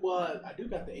 Well, I do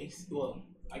got the AC. Well,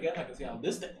 I guess I can see how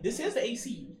this is the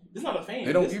AC. This is not a fan.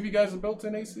 They don't give you guys a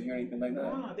built-in AC or anything like that?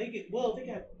 Nah, they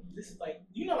got. This is like,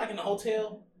 you know, like in a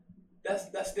hotel, that's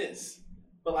this,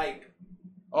 but like,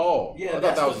 oh yeah, I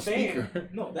thought that was a fan. Speaker.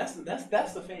 No, that's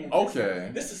the fan.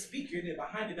 Okay, this is speaker, and then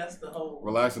behind it, that's the whole.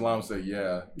 Relax and lounge say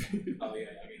yeah. Oh yeah,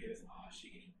 I can hear this. Oh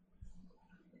shit.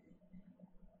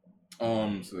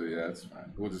 So yeah, that's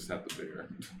fine. We'll just have to figure.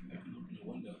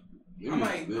 I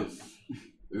might. This.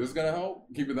 Is this gonna help?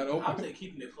 Keeping that open? I'm just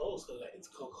keeping it closed because like, it's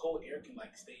cold air can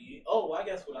like stay in. Oh, well, I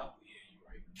guess without. Yeah, you're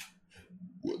right.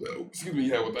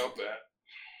 Without that.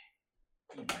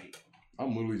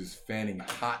 I'm literally just fanning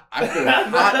hot. I feel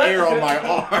hot air on my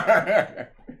arm.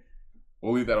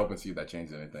 We'll leave that open, see if that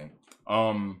changes anything.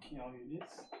 Can y'all hear this?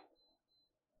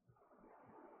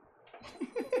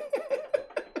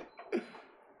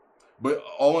 But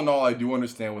all in all, I do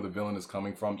understand where the villain is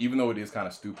coming from, even though it is kind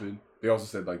of stupid. They also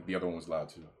said like the other one was loud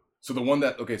too. So the one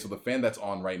so the fan that's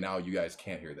on right now, you guys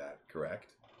can't hear that,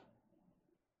 correct?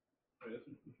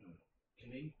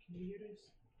 Can you hear this?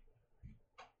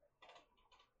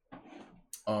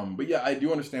 But yeah, I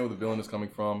do understand where the villain is coming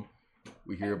from.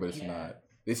 We hear, but it's not.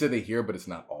 They said they hear, but it's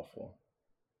not awful.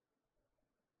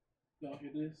 Y'all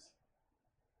hear this?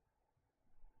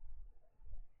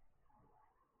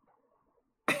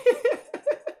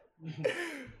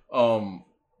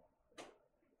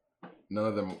 None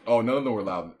of them. Oh, none of them were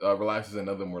loud. Relax said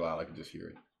none of them were loud. I could just hear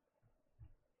it.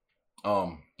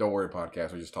 Don't worry,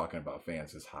 podcast. We're just talking about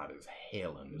fans. It's hot as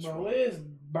hell in this room. Bro, it's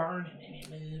burning in it,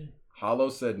 man. Hollow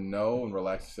said no, and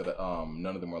Relax said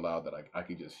none of them were loud. That I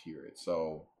could just hear it.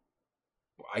 So,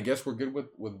 I guess we're good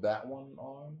with that one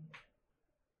on.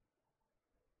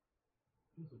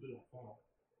 It's a bit of fall.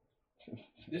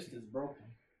 This is broken.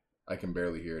 I can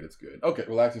barely hear it. It's good. Okay,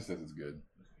 Relaxing says it's good.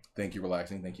 Thank you,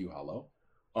 Relaxing. Thank you, Hollow.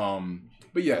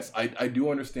 But yes, I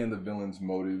do understand the villain's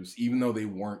motives, even though they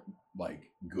weren't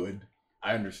like good.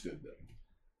 I understood them.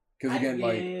 Because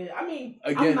again,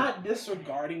 I'm not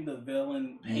disregarding the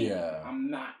villain pain. Yeah, I'm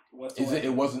not whatsoever.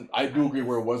 It wasn't. I do agree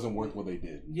where it wasn't worth what they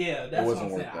did. Yeah, that's what I'm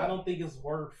saying. I don't think it's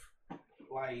worth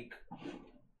like,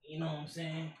 you know what I'm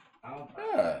saying?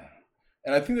 Yeah,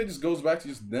 and I think that just goes back to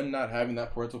just them not having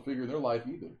that parental figure in their life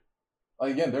either.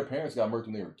 Like again, their parents got murdered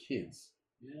when they were kids.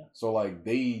 Yeah. So like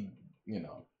they,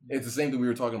 it's the same thing we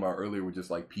were talking about earlier with just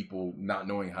like people not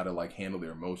knowing how to like handle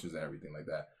their emotions and everything like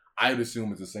that. I'd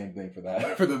assume it's the same thing for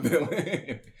that, for the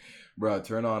villain. Bruh,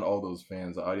 turn on all those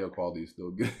fans. The audio quality is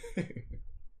still good.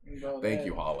 Thank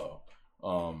you, Hollow.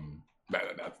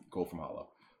 That's cool from Hollow.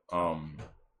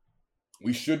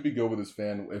 We should be good with this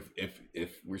fan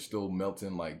if we're still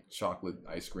melting like chocolate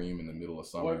ice cream in the middle of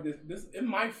summer. Or this it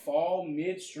might fall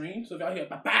midstream, so if y'all hear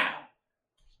bow,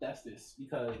 that's this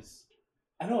because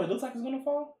I know it looks like it's gonna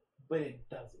fall, but it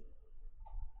doesn't.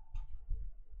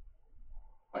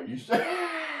 Are you sure?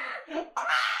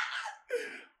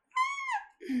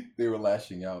 They were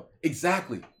lashing out.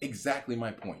 Exactly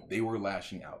my point. They were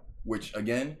lashing out, which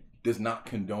again does not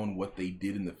condone what they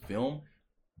did in the film,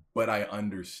 but I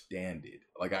understand it.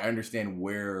 Like I understand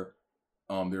where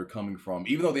they're coming from,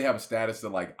 even though they have a status that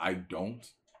like I don't,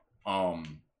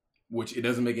 which it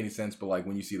doesn't make any sense. But like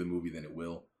when you see the movie, then it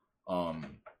will.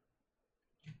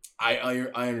 I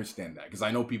understand that because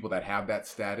I know people that have that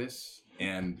status,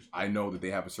 and I know that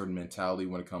they have a certain mentality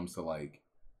when it comes to like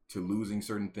to losing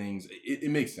certain things. It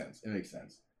makes sense. It makes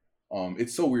sense.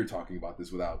 It's so weird talking about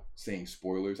this without saying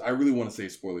spoilers. I really want to say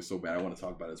spoilers so bad. I want to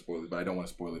talk about it spoilers, but I don't want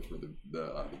to spoil it for the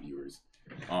viewers.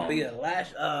 But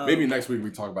yeah, maybe next week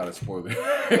we talk about it. Spoiler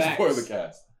the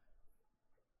cast.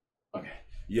 Okay.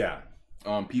 Yeah.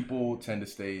 People tend to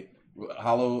stay.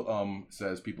 Hollow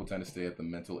says people tend to stay at the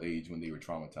mental age when they were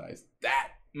traumatized.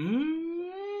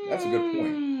 That's a good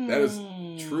point. That is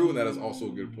true, and that is also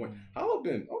a good point. Hollow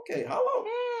been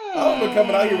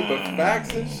coming out here with the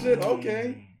facts and shit.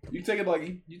 Okay. You taking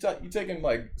like you taking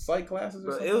like psych classes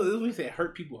or something? It was when you said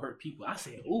hurt people. I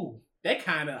said, ooh, that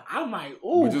kind of. I'm like,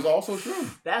 ooh, which is also true.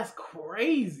 That's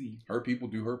crazy. Hurt people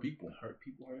do hurt people. Hurt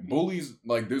people. Bullies,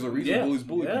 like there's a reason bullies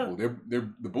bully people. They're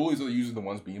the bullies are usually the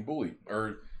ones being bullied,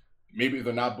 or maybe if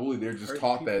they're not bullied, they're just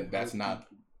taught that that's not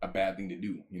a bad thing to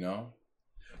do. You know.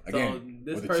 Again,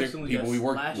 so this person was just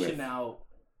lashing out.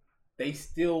 They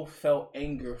still felt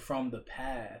anger from the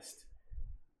past,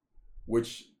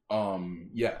 which.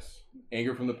 Yes,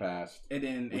 anger from the past, and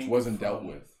then which wasn't dealt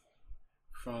with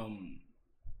from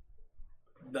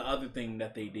the other thing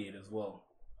that they did as well,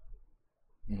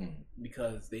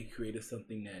 because they created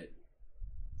something that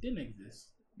didn't exist,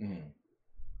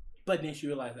 but then she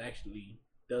realized it actually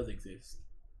does exist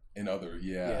in other,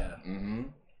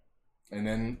 and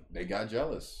then they got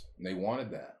jealous and they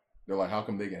wanted that. They're like, how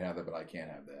come they can have that but I can't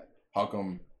have that? How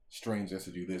come Strange has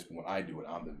to do this but when I do it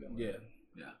I'm the villain?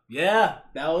 Yeah,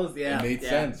 that was It made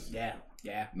sense. Yeah.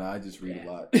 Nah, I just read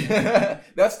a lot.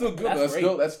 That's still good.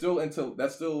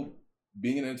 That's still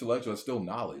being an intellectual. That's still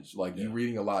knowledge. Like you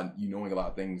reading a lot, you knowing a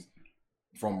lot of things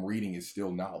from reading is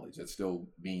still knowledge. That's still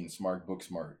being smart, book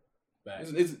smart.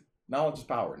 It's knowledge is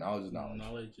power. Knowledge is knowledge.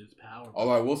 Knowledge is power.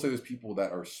 Although I will say there's people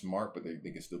that are smart, but they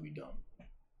can still be dumb.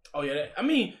 Oh yeah, I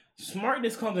mean,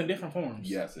 smartness comes in different forms.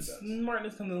 Yes, it does.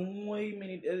 Smartness comes in way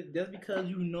many. Just because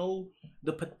you know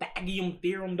the Pythagorean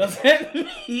theorem doesn't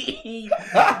mean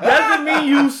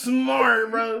you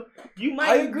smart, bro. You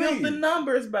might build the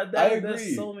numbers, but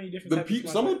there's so many different.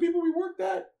 Some of the people we worked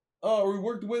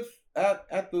with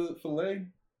at the fillet.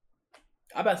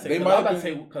 I about to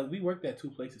say because we worked at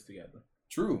 2 places together.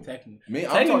 True. Technically,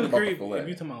 I'm talking about the fillet. If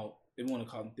you talking about, they want to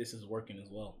call this is working as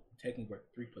well. Technically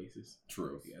worked 3 places.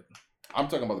 True. I'm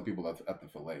talking about the people at the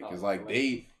fillet because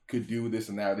they could do this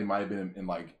and that. They might have been in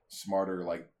like smarter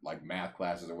like math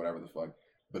classes or whatever the fuck.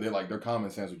 But they're like their common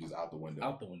sense was just out the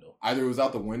window. Either it was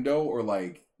out the window or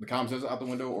like the common sense was out the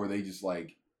window, or they just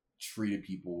like treated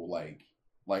people like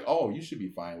oh you should be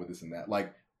fine with this and that.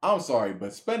 Like I'm sorry,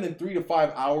 but spending 3 to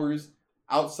 5 hours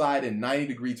outside in 90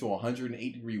 degree to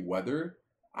 108 degree weather,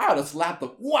 I want to slap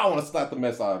the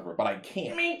mess out of her, but I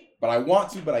can't. But I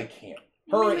want to, but I can't.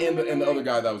 Her and the other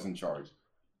guy that was in charge.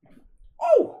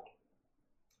 Oh,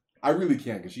 I really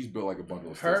can't because she's built like a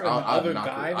bundle of sticks. Her and the other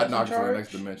guy I'd knock her to the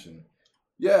next dimension.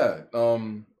 Yeah.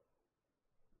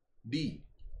 D.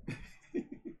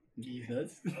 He's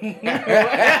nuts.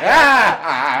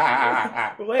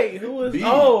 Wait, who was? D.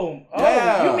 Oh,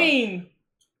 you mean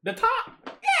the top?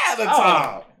 Yeah, the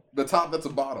top. The top that's a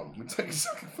bottom.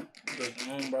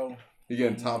 Bro. You're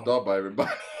getting topped off by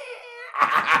everybody.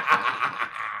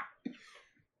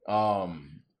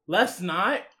 Let's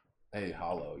not. Hey,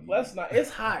 Hollow. Let's not. It's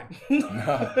hot.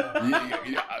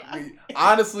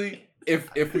 Honestly,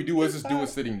 if we do, let's just do it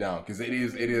sitting down because it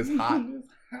is hot.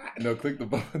 No, click the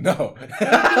button. No,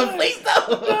 please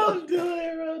don't do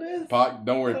it, bro. Pac,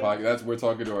 don't worry, Pac. We're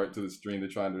talking to the stream. They're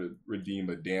trying to redeem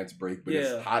a dance break, but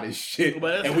it's hot as shit.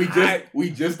 And we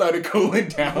just started cooling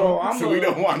down, bro, so we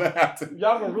don't want to have to.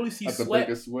 Y'all gonna really see sweat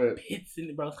pits in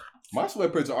it, bro. My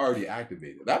sweat pits are already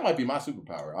activated. That might be my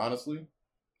superpower, honestly.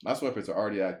 My sweat pits are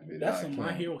already activated. That's what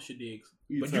my hero should dig.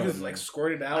 But you just like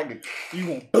squirt it out. You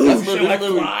gonna boom, shit like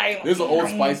fly. There's an Old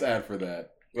Spice ad for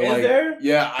that. Is there?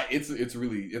 Yeah,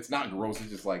 it's not gross. It's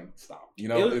just like stop. You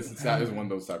know, it's one of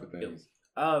those type of things.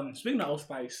 Speaking of Old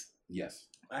Spice, yes,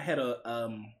 I had a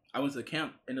I went to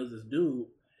camp and there was this dude,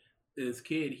 this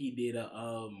kid. He did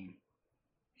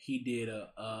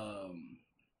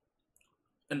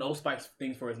an Old Spice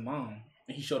thing for his mom,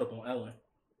 and he showed up on Ellen.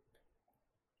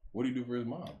 What did he do for his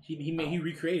mom? He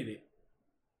recreated it.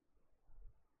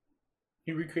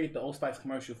 He recreated the Old Spice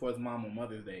commercial for his mom on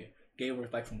Mother's Day. Gave her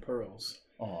like some pearls.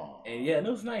 Aww. And yeah, and it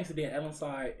was nice. And then Ellen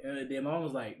saw it, and then my mom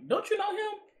was like, "Don't you know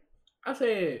him?" I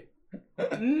said,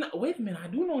 no, "Wait a minute, I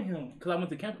do know him because I went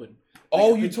to camp with him."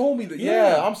 Oh, you told me that.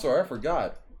 Yeah, I'm sorry, I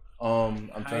forgot. I'm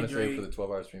trying to say it for the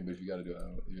 12-hour stream, but if you got to do it,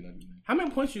 you're not doing it. How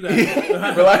many points you got?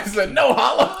 Relax. Said no,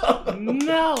 holla.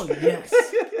 No. Yes.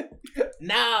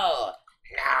 No.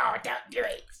 Don't do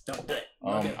it. Don't do it.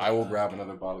 I will grab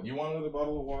another bottle. You want another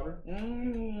bottle of water? Shit,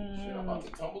 I'm about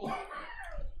to tumble.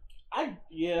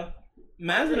 Yeah.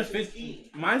 Mine's in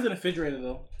the refrigerator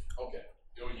though. Okay.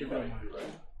 You're right.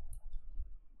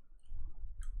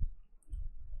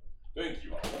 Thank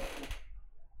you.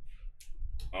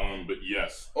 But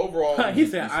yes, overall, he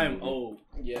said I am old.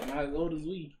 Yeah, not as old as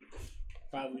we.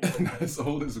 Probably not as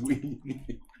old as we.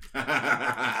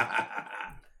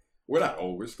 We're not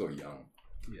old. We're still young.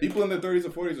 Yeah. People in their 30s or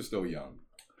 40s are still young.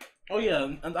 Oh yeah,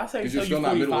 and I say because you're still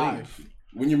not middle aged.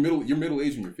 When you're middle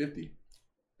aged when you're 50.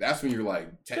 That's when you're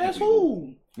like technically. That's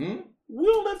who. We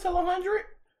don't live till 100.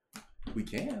 We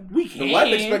can. The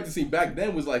life expectancy back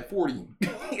then was like 40,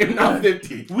 if not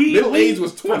 50. Middle age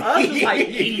was 20. For us, it's like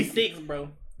 86, bro.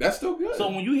 That's still good. So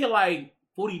when you hit like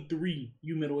 43,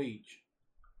 you middle age.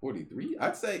 43?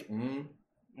 I'd say,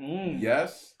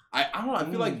 yes. I don't know. I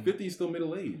feel like 50 is still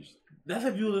middle aged. That's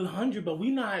if you live 100, but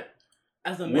we not,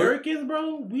 as Americans,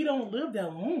 bro, we don't live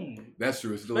that long. That's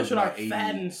true. It's still especially our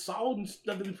fat and salt and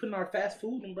stuff that we put in our fast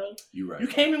food, and bro. You right. You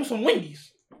came in with some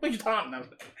Wendy's. What you talking about?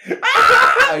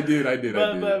 I did.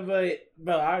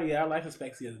 But our life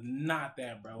expectancy is not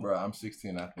that, bro. Bro, I'm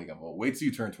 16. I think I'm old. Wait till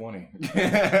you turn 20.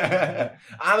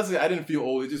 Honestly, I didn't feel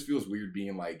old. It just feels weird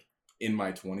being like in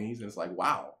my 20s, and it's like,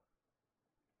 wow.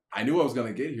 I knew I was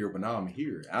gonna get here, but now I'm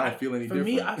here. I don't feel any different. For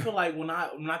me, I feel like when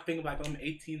I think like I'm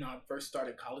 18, when I first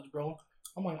started college, bro,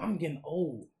 I'm like, I'm getting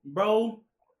old, bro.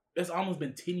 It's almost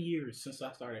been 10 years since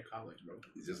I started college, bro.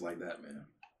 It's just like that, man.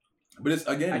 But it's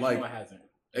again actually, like no, it hasn't.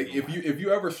 If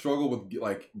you ever struggle with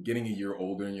like getting a year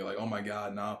older and you're like, oh my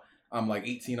god, now I'm like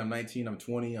 18, I'm 19, I'm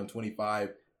 20, I'm 25.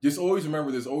 Just always remember,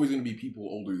 there's always gonna be people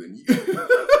older than you.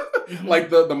 Like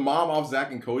the mom off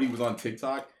Zach and Cody was on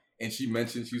TikTok. And she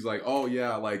mentioned, she's like, oh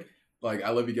yeah, like I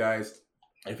love you guys.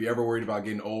 If you're ever worried about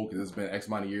getting old, because it's been X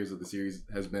amount of years that the series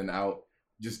has been out,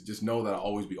 just know that I'll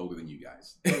always be older than you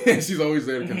guys. And she's always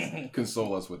there to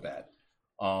console us with that.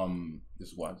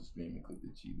 Just watch this made me click the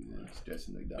cheated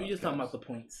stressing McDonald's. You just talking about the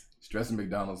points. Stressing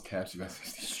McDonald's caps. You got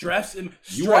 60.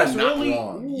 You are not really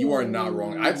wrong. Ooh. You are not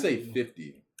wrong. I'd say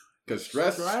 50. Because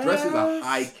stress is a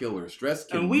high killer. Stress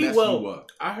can mess you up.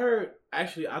 I heard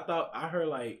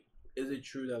like, is it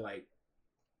true that like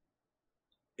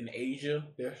in Asia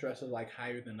their stress is like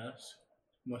higher than us?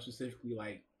 More specifically,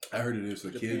 like I heard it is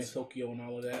the Japan, kids, Tokyo, and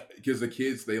all of that. Because the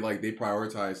kids they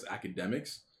prioritize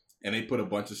academics and they put a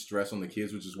bunch of stress on the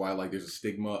kids, which is why like there's a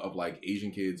stigma of like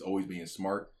Asian kids always being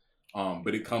smart.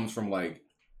 But it comes from like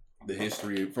the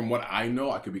history. From what I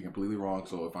know, I could be completely wrong.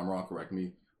 So if I'm wrong, correct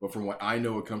me. But from what I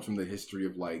know, it comes from the history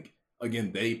of like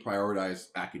again they prioritize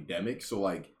academics. So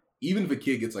like. Even if a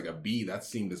kid gets like a B, that's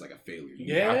seen as like a failure.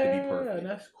 You have to be perfect.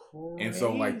 That's cool. And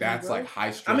so like that's like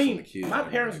high stress on the kids. My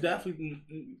parents definitely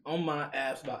on my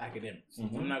ass about academics.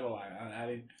 Mm-hmm. I'm not gonna lie. I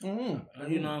didn't.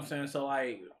 Mm-hmm. You know what I'm saying? So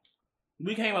like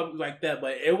we came up like that,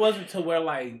 but it wasn't to where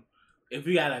like if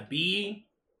you got a B,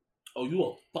 oh you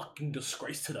a fucking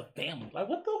disgrace to the family. Like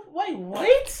what the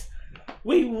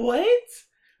wait what?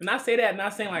 And I say that,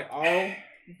 not saying like all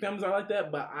families are like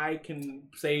that, but I can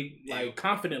say like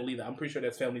confidently that I'm pretty sure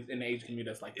there's families in the Asian community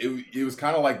that's like that. It was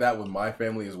kind of like that with my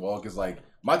family as well, because like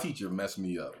my teacher messed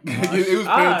me up. It was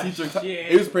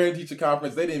parent teacher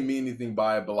conference. They didn't mean anything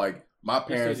by it, but like my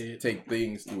parents take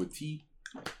things to a T,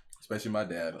 especially my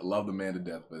dad. I love the man to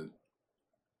death, but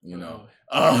you know,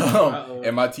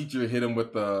 and my teacher hit him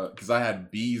with because I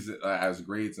had B's as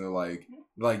grades, and they're like,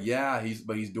 yeah,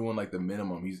 he's doing like the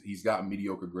minimum. He's got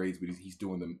mediocre grades, but he's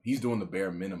doing the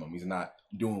bare minimum. He's not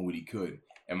doing what he could.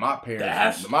 And my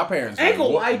parents ain't gonna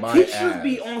lie, teachers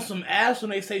be on some ass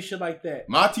when they say shit like that.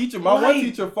 My one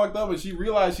teacher fucked up, and she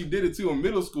realized she did it too in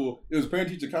middle school. It was parent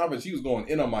teacher conference. She was going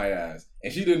in on my ass,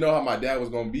 and she didn't know how my dad was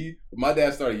gonna be. But my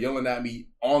dad started yelling at me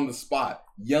on the spot,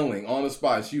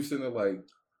 She was sitting there like,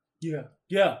 yeah.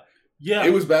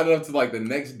 It was bad enough to like the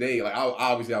next day. Like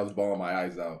I was bawling my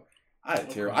eyes out. I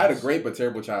had a great but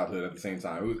terrible childhood at the same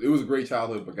time. It was a great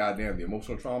childhood, but goddamn, the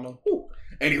emotional trauma.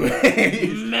 Anyway,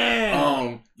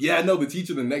 man. Yeah, no, the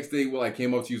teacher the next day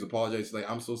came up to you, was apologized. She's like,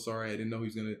 I'm so sorry. I didn't know he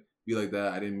was gonna be like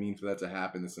that. I didn't mean for that to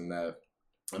happen. This and that.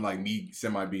 And like me,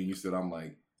 semi being used to it, I'm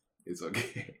like, it's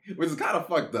okay, which is kind of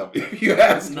fucked up if you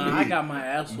ask me. I got my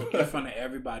ass whooped in front of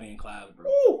everybody in class, bro.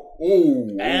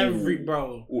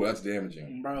 Bro. Oh, that's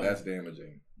damaging, bro. That's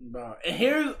damaging, bro. And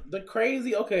here's the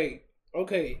crazy. Okay.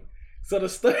 So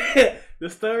the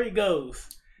story goes.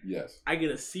 Yes. I get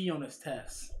a C on this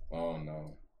test. Oh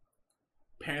no.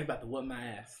 Parents about to whip my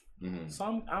ass. Mm-hmm.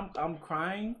 So I'm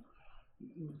crying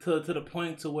to the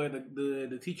point to where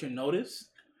the teacher noticed.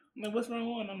 I'm like, what's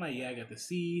wrong? I'm like, yeah, I got the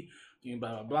C. Blah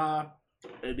blah blah.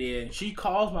 And then she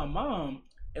calls my mom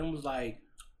and was like,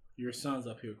 your son's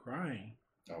up here crying.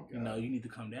 Oh, you need to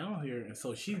come down here. And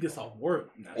so she gets off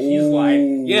work. Now she's like,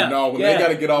 yeah. No, when they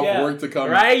gotta get off work to come,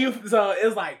 right? So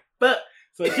it's like, but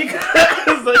so she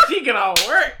get off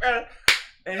work,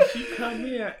 and she come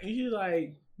in and she's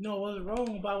like, no, what's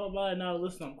wrong? Blah blah blah. Now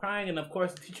listen, I'm crying, and of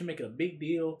course the teacher making a big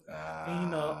deal,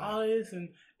 and all this, and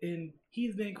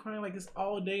he's been crying like this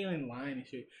all day and lying and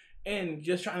shit, and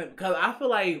just trying to, because I feel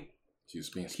like she's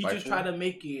being teachers try to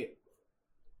make it.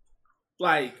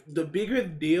 Like, the bigger the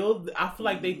deal, I feel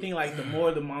like they think, like, the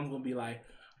more the mom's gonna be like,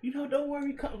 don't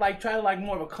worry, like, try to, like,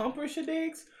 more of a comfort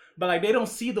shadix. But, like, they don't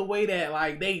see the way that,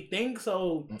 like, they think.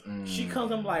 So, she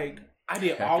comes in, like, I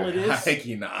did all of this.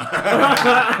 She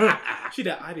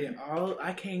did,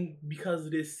 I came because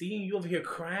of this scene. You over here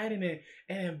crying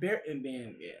and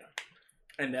then, yeah.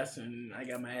 And that's when I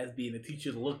got my ass beat, and the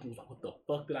teacher's looking, like, what the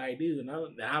fuck did I do? And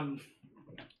I'm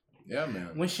yeah,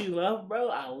 man. When she left, bro,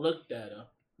 I looked at her.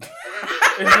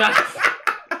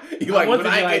 You like, when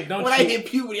I hit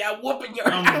puberty, I'm whooping your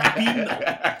ass. Beating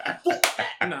the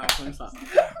no, I'm sorry.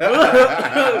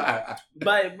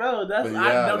 But bro,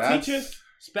 teachers,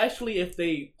 especially if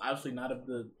they obviously not of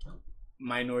the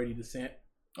minority descent.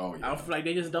 Oh yeah. I feel like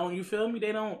they just don't. You feel me?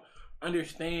 They don't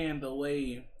understand the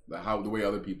way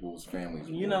other people's families.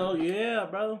 Yeah,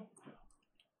 bro.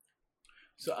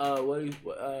 So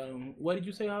what did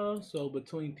you say, Hollow? So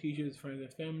between teachers, friends,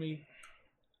 and family.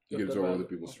 You can absorb other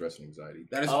people's stress and anxiety.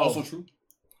 That is also true.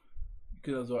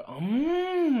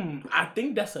 I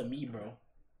think that's a me, bro.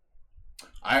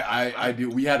 I do.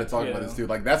 We had to talk about this too.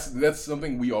 Like that's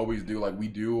something we always do. Like we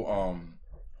do.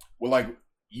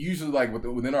 Usually like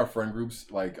within our friend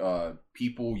groups, like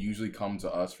people usually come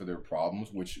to us for their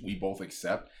problems, which we both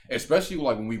accept. Especially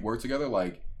like when we work together.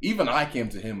 Like even I came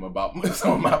to him about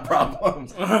some of my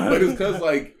problems, but it's because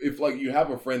like if like you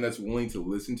have a friend that's willing to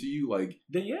listen to you, like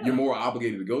you're more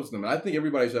obligated to go to them. And I think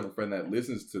everybody should have a friend that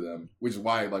listens to them, which is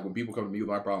why like when people come to me with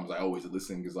my problems, I always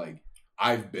listen because like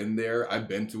I've been there, I've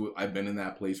been to it, I've been in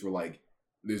that place where like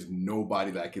there's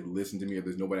nobody that could listen to me, or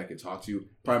there's nobody I could talk to.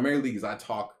 Primarily because I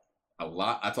talk a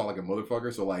lot. I talk like a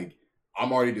motherfucker, so like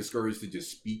I'm already discouraged to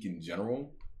just speak in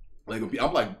general. Like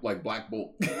I'm like Black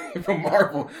Bolt from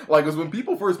Marvel. Like, cause when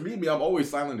people first meet me, I'm always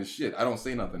silent as shit. I don't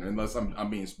say nothing unless I'm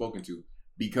being spoken to,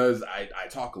 because I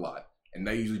talk a lot, and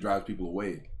that usually drives people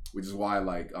away. Which is why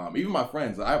like even my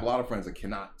friends, I have a lot of friends that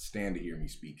cannot stand to hear me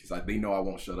speak because they know I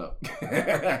won't shut up,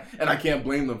 and I can't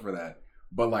blame them for that.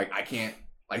 But like I can't.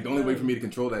 Like the only way for me to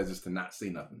control that is just to not say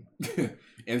nothing.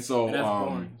 And so, and that's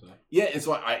boring, so. Yeah, and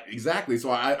so So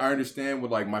I understand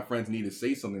what like my friends need to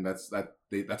say something that's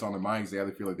on their minds. They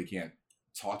either feel like they can't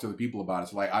talk to other people about it.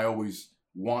 So like I always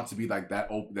want to be like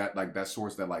that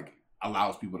source that like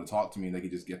allows people to talk to me and they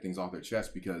can just get things off their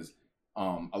chest, because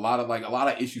a lot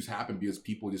of issues happen because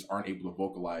people just aren't able to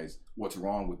vocalize what's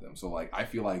wrong with them. So like I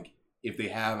feel like if they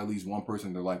have at least one person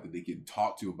in their life that they can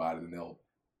talk to about it, then they'll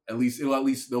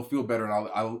feel better, and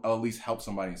I'll at least help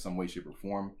somebody in some way, shape, or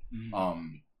form.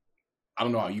 Mm-hmm. I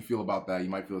don't know how you feel about that. You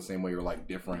might feel the same way or like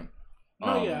different. Yeah,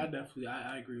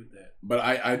 I agree with that. But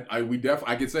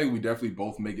I could say we definitely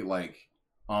both make it like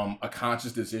a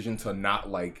conscious decision to not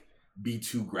like be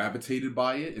too gravitated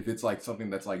by it. If it's like something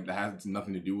that's like that has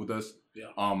nothing to do with us.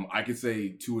 Yeah. I could say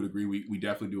to a degree we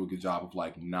definitely do a good job of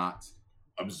like not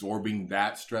absorbing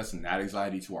that stress and that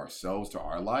anxiety to ourselves, to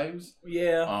our lives.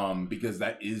 Yeah. Because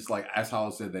that is like, as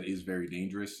Hollow said, that is very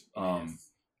dangerous. Yes.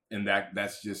 And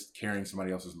that's just carrying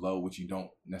somebody else's load, which you don't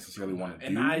necessarily want to do.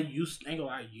 And I used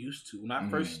to when I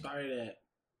first started at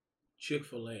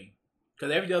Chick-fil-A,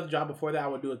 because every other job before that I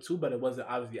would do it too, but it wasn't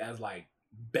obviously as like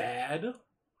bad.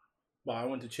 But I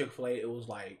went to Chick-fil-A, it was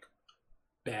like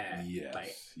bad. Yes.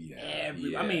 Like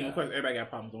I mean, of course, everybody got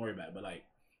problems. Don't worry about it. But like,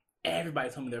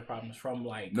 everybody told me their problems from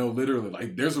like... No, literally.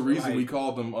 Like, there's a reason we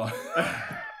called them...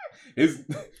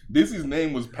 his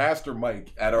name was Pastor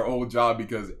Mike at our old job,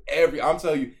 because I'm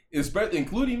telling you, especially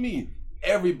including me,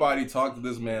 everybody talked to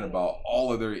this man about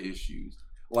all of their issues.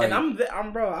 Like,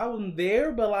 and bro, I wasn't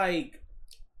there, but like,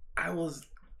 I was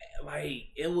like,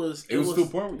 it was to the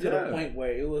point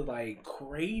where it was like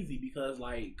crazy because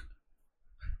like,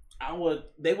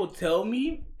 they would tell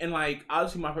me, and like,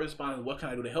 obviously my first response is, what can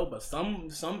I do to help? But some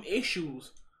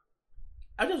issues,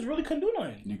 I just really couldn't do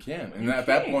nothing. You can, and at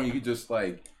that point, you could just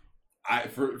like,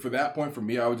 for that point for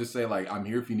me, I would just say like, I'm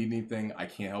here if you need anything. I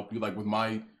can't help you. Like with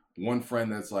my one friend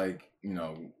that's like, you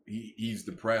know, he's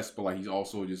depressed, but like he's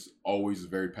also just always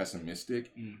very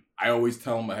pessimistic. I always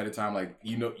tell him ahead of time, like,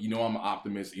 you know, I'm an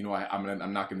optimist. You know,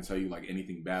 I'm not going to tell you like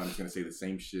anything bad. I'm just going to say the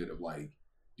same shit of like,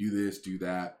 do this, do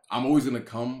that. I'm always going to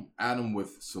come at him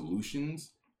with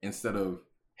solutions instead of,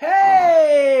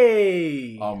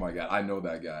 hey, oh my God, I know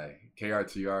that guy.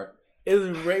 KRTR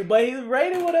is but he's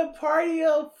rated with a party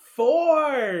of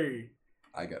 4.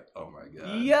 Oh my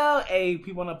God. Yo, hey,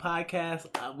 people on the podcast,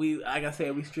 like I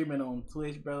said, we streaming on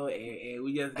Twitch, bro, and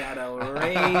we just got a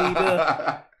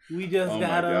raid. We just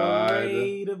got a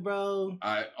raid, bro.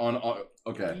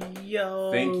 Okay. Yo.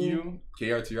 Thank you,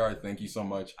 KRTR. Thank you so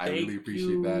much. I really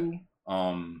appreciate that.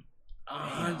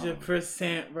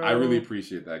 100%, bro. I really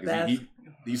appreciate that because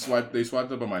they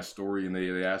swiped up on my story and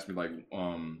they asked me like,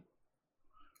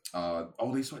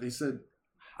 they said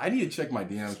I need to check my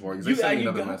DMs more because they sent me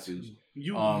another message.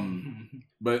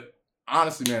 But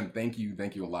honestly, man, thank you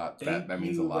a lot. That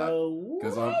means a lot.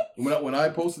 Because when I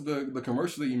posted the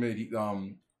commercial that you made,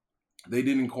 they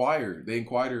did inquire. They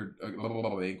inquired.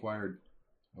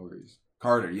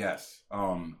 Carter. Yes.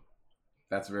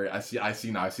 That's very. I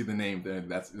see now. I see the name.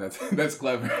 That's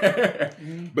clever.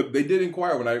 But they did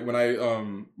inquire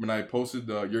when I posted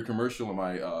your commercial on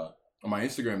my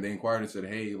Instagram. They inquired and said,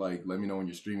 "Hey, like, let me know when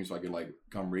you're streaming so I could like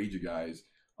come raid you guys.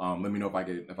 Let me know if I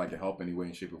could help any way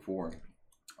in shape or form."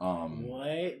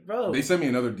 What, bro? They sent me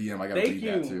another DM. I gotta read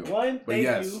that too.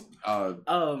 Thank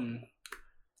you.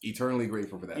 Eternally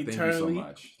grateful for that. Thank you so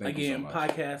much. Thank you so much.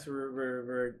 Podcast.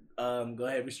 We're go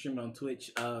ahead. We're streaming on Twitch.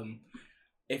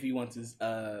 If you want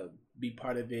to be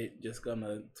part of it, just go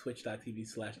to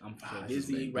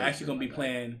twitch.tv/I'm4Dizzy. We're actually gonna be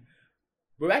playing.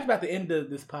 We're actually about to end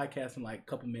this podcast in like a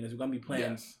couple minutes. We're gonna be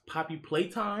playing Poppy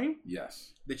Playtime.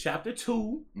 Yes. The Chapter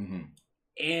 2.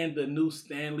 And the new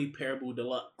Stanley Parable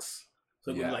Deluxe.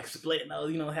 So we're like splitting,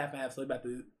 half and half. So we're about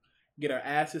to get our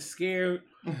asses scared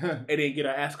and then get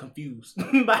our ass confused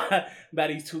by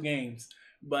these 2 games.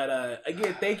 But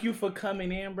again, thank you for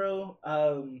coming in, bro.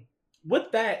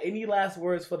 With that, any last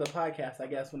words for the podcast, I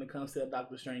guess, when it comes to a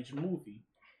Doctor Strange movie?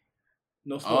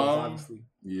 No spoilers, obviously.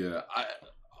 Yeah.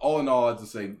 All in all, I'd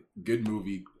just say good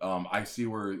movie. I see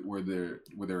where there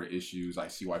are issues. I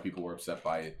see why people were upset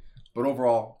by it. But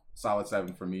overall, solid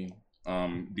 7 for me.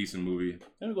 Decent movie.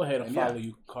 Let me go ahead and follow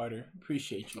you, Carter.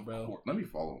 Appreciate you, bro. Let me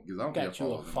follow because I don't got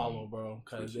you a follow, bro.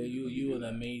 Because you are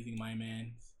amazing, my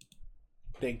man.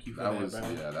 Thank you for that, bro.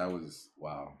 Yeah, that was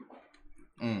wow.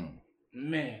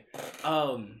 Man,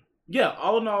 yeah.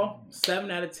 All in all,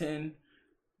 7 out of 10.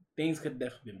 Things could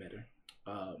definitely been better.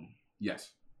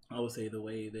 Yes. I would say the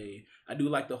way I do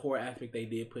like the horror aspect they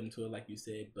did put into it, like you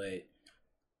said, but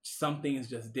some things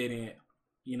just didn't,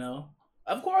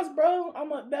 Of course, bro. I'm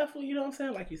definitely, you know what I'm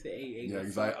saying? Like you said,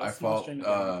 because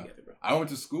I went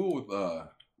to school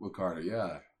with Carter.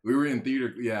 Yeah, we were in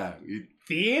theater. Yeah,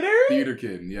 theater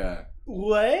kid. Yeah.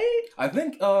 What? I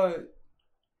think I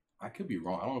could be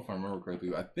wrong. I don't know if I remember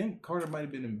correctly. I think Carter might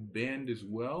have been in band as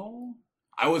well.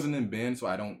 I wasn't in band, so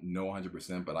I don't know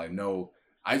 100%, but I know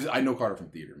Carter from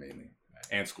theater mainly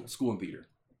and school and theater.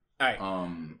 All right.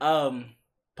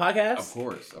 Podcast. Of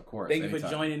course. Thank you for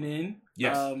joining in.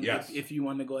 Yes. Yes. If you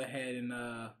want to go ahead and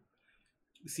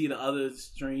see the other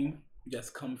stream,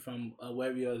 just come from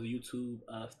wherever you're, YouTube,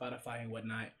 Spotify, and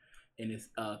whatnot, and it's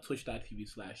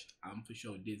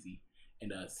twitch.tv/I'm4Dizzy,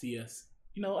 and see us,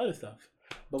 other stuff.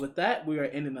 But with that, we are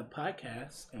ending the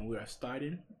podcast and we are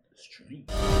starting the stream.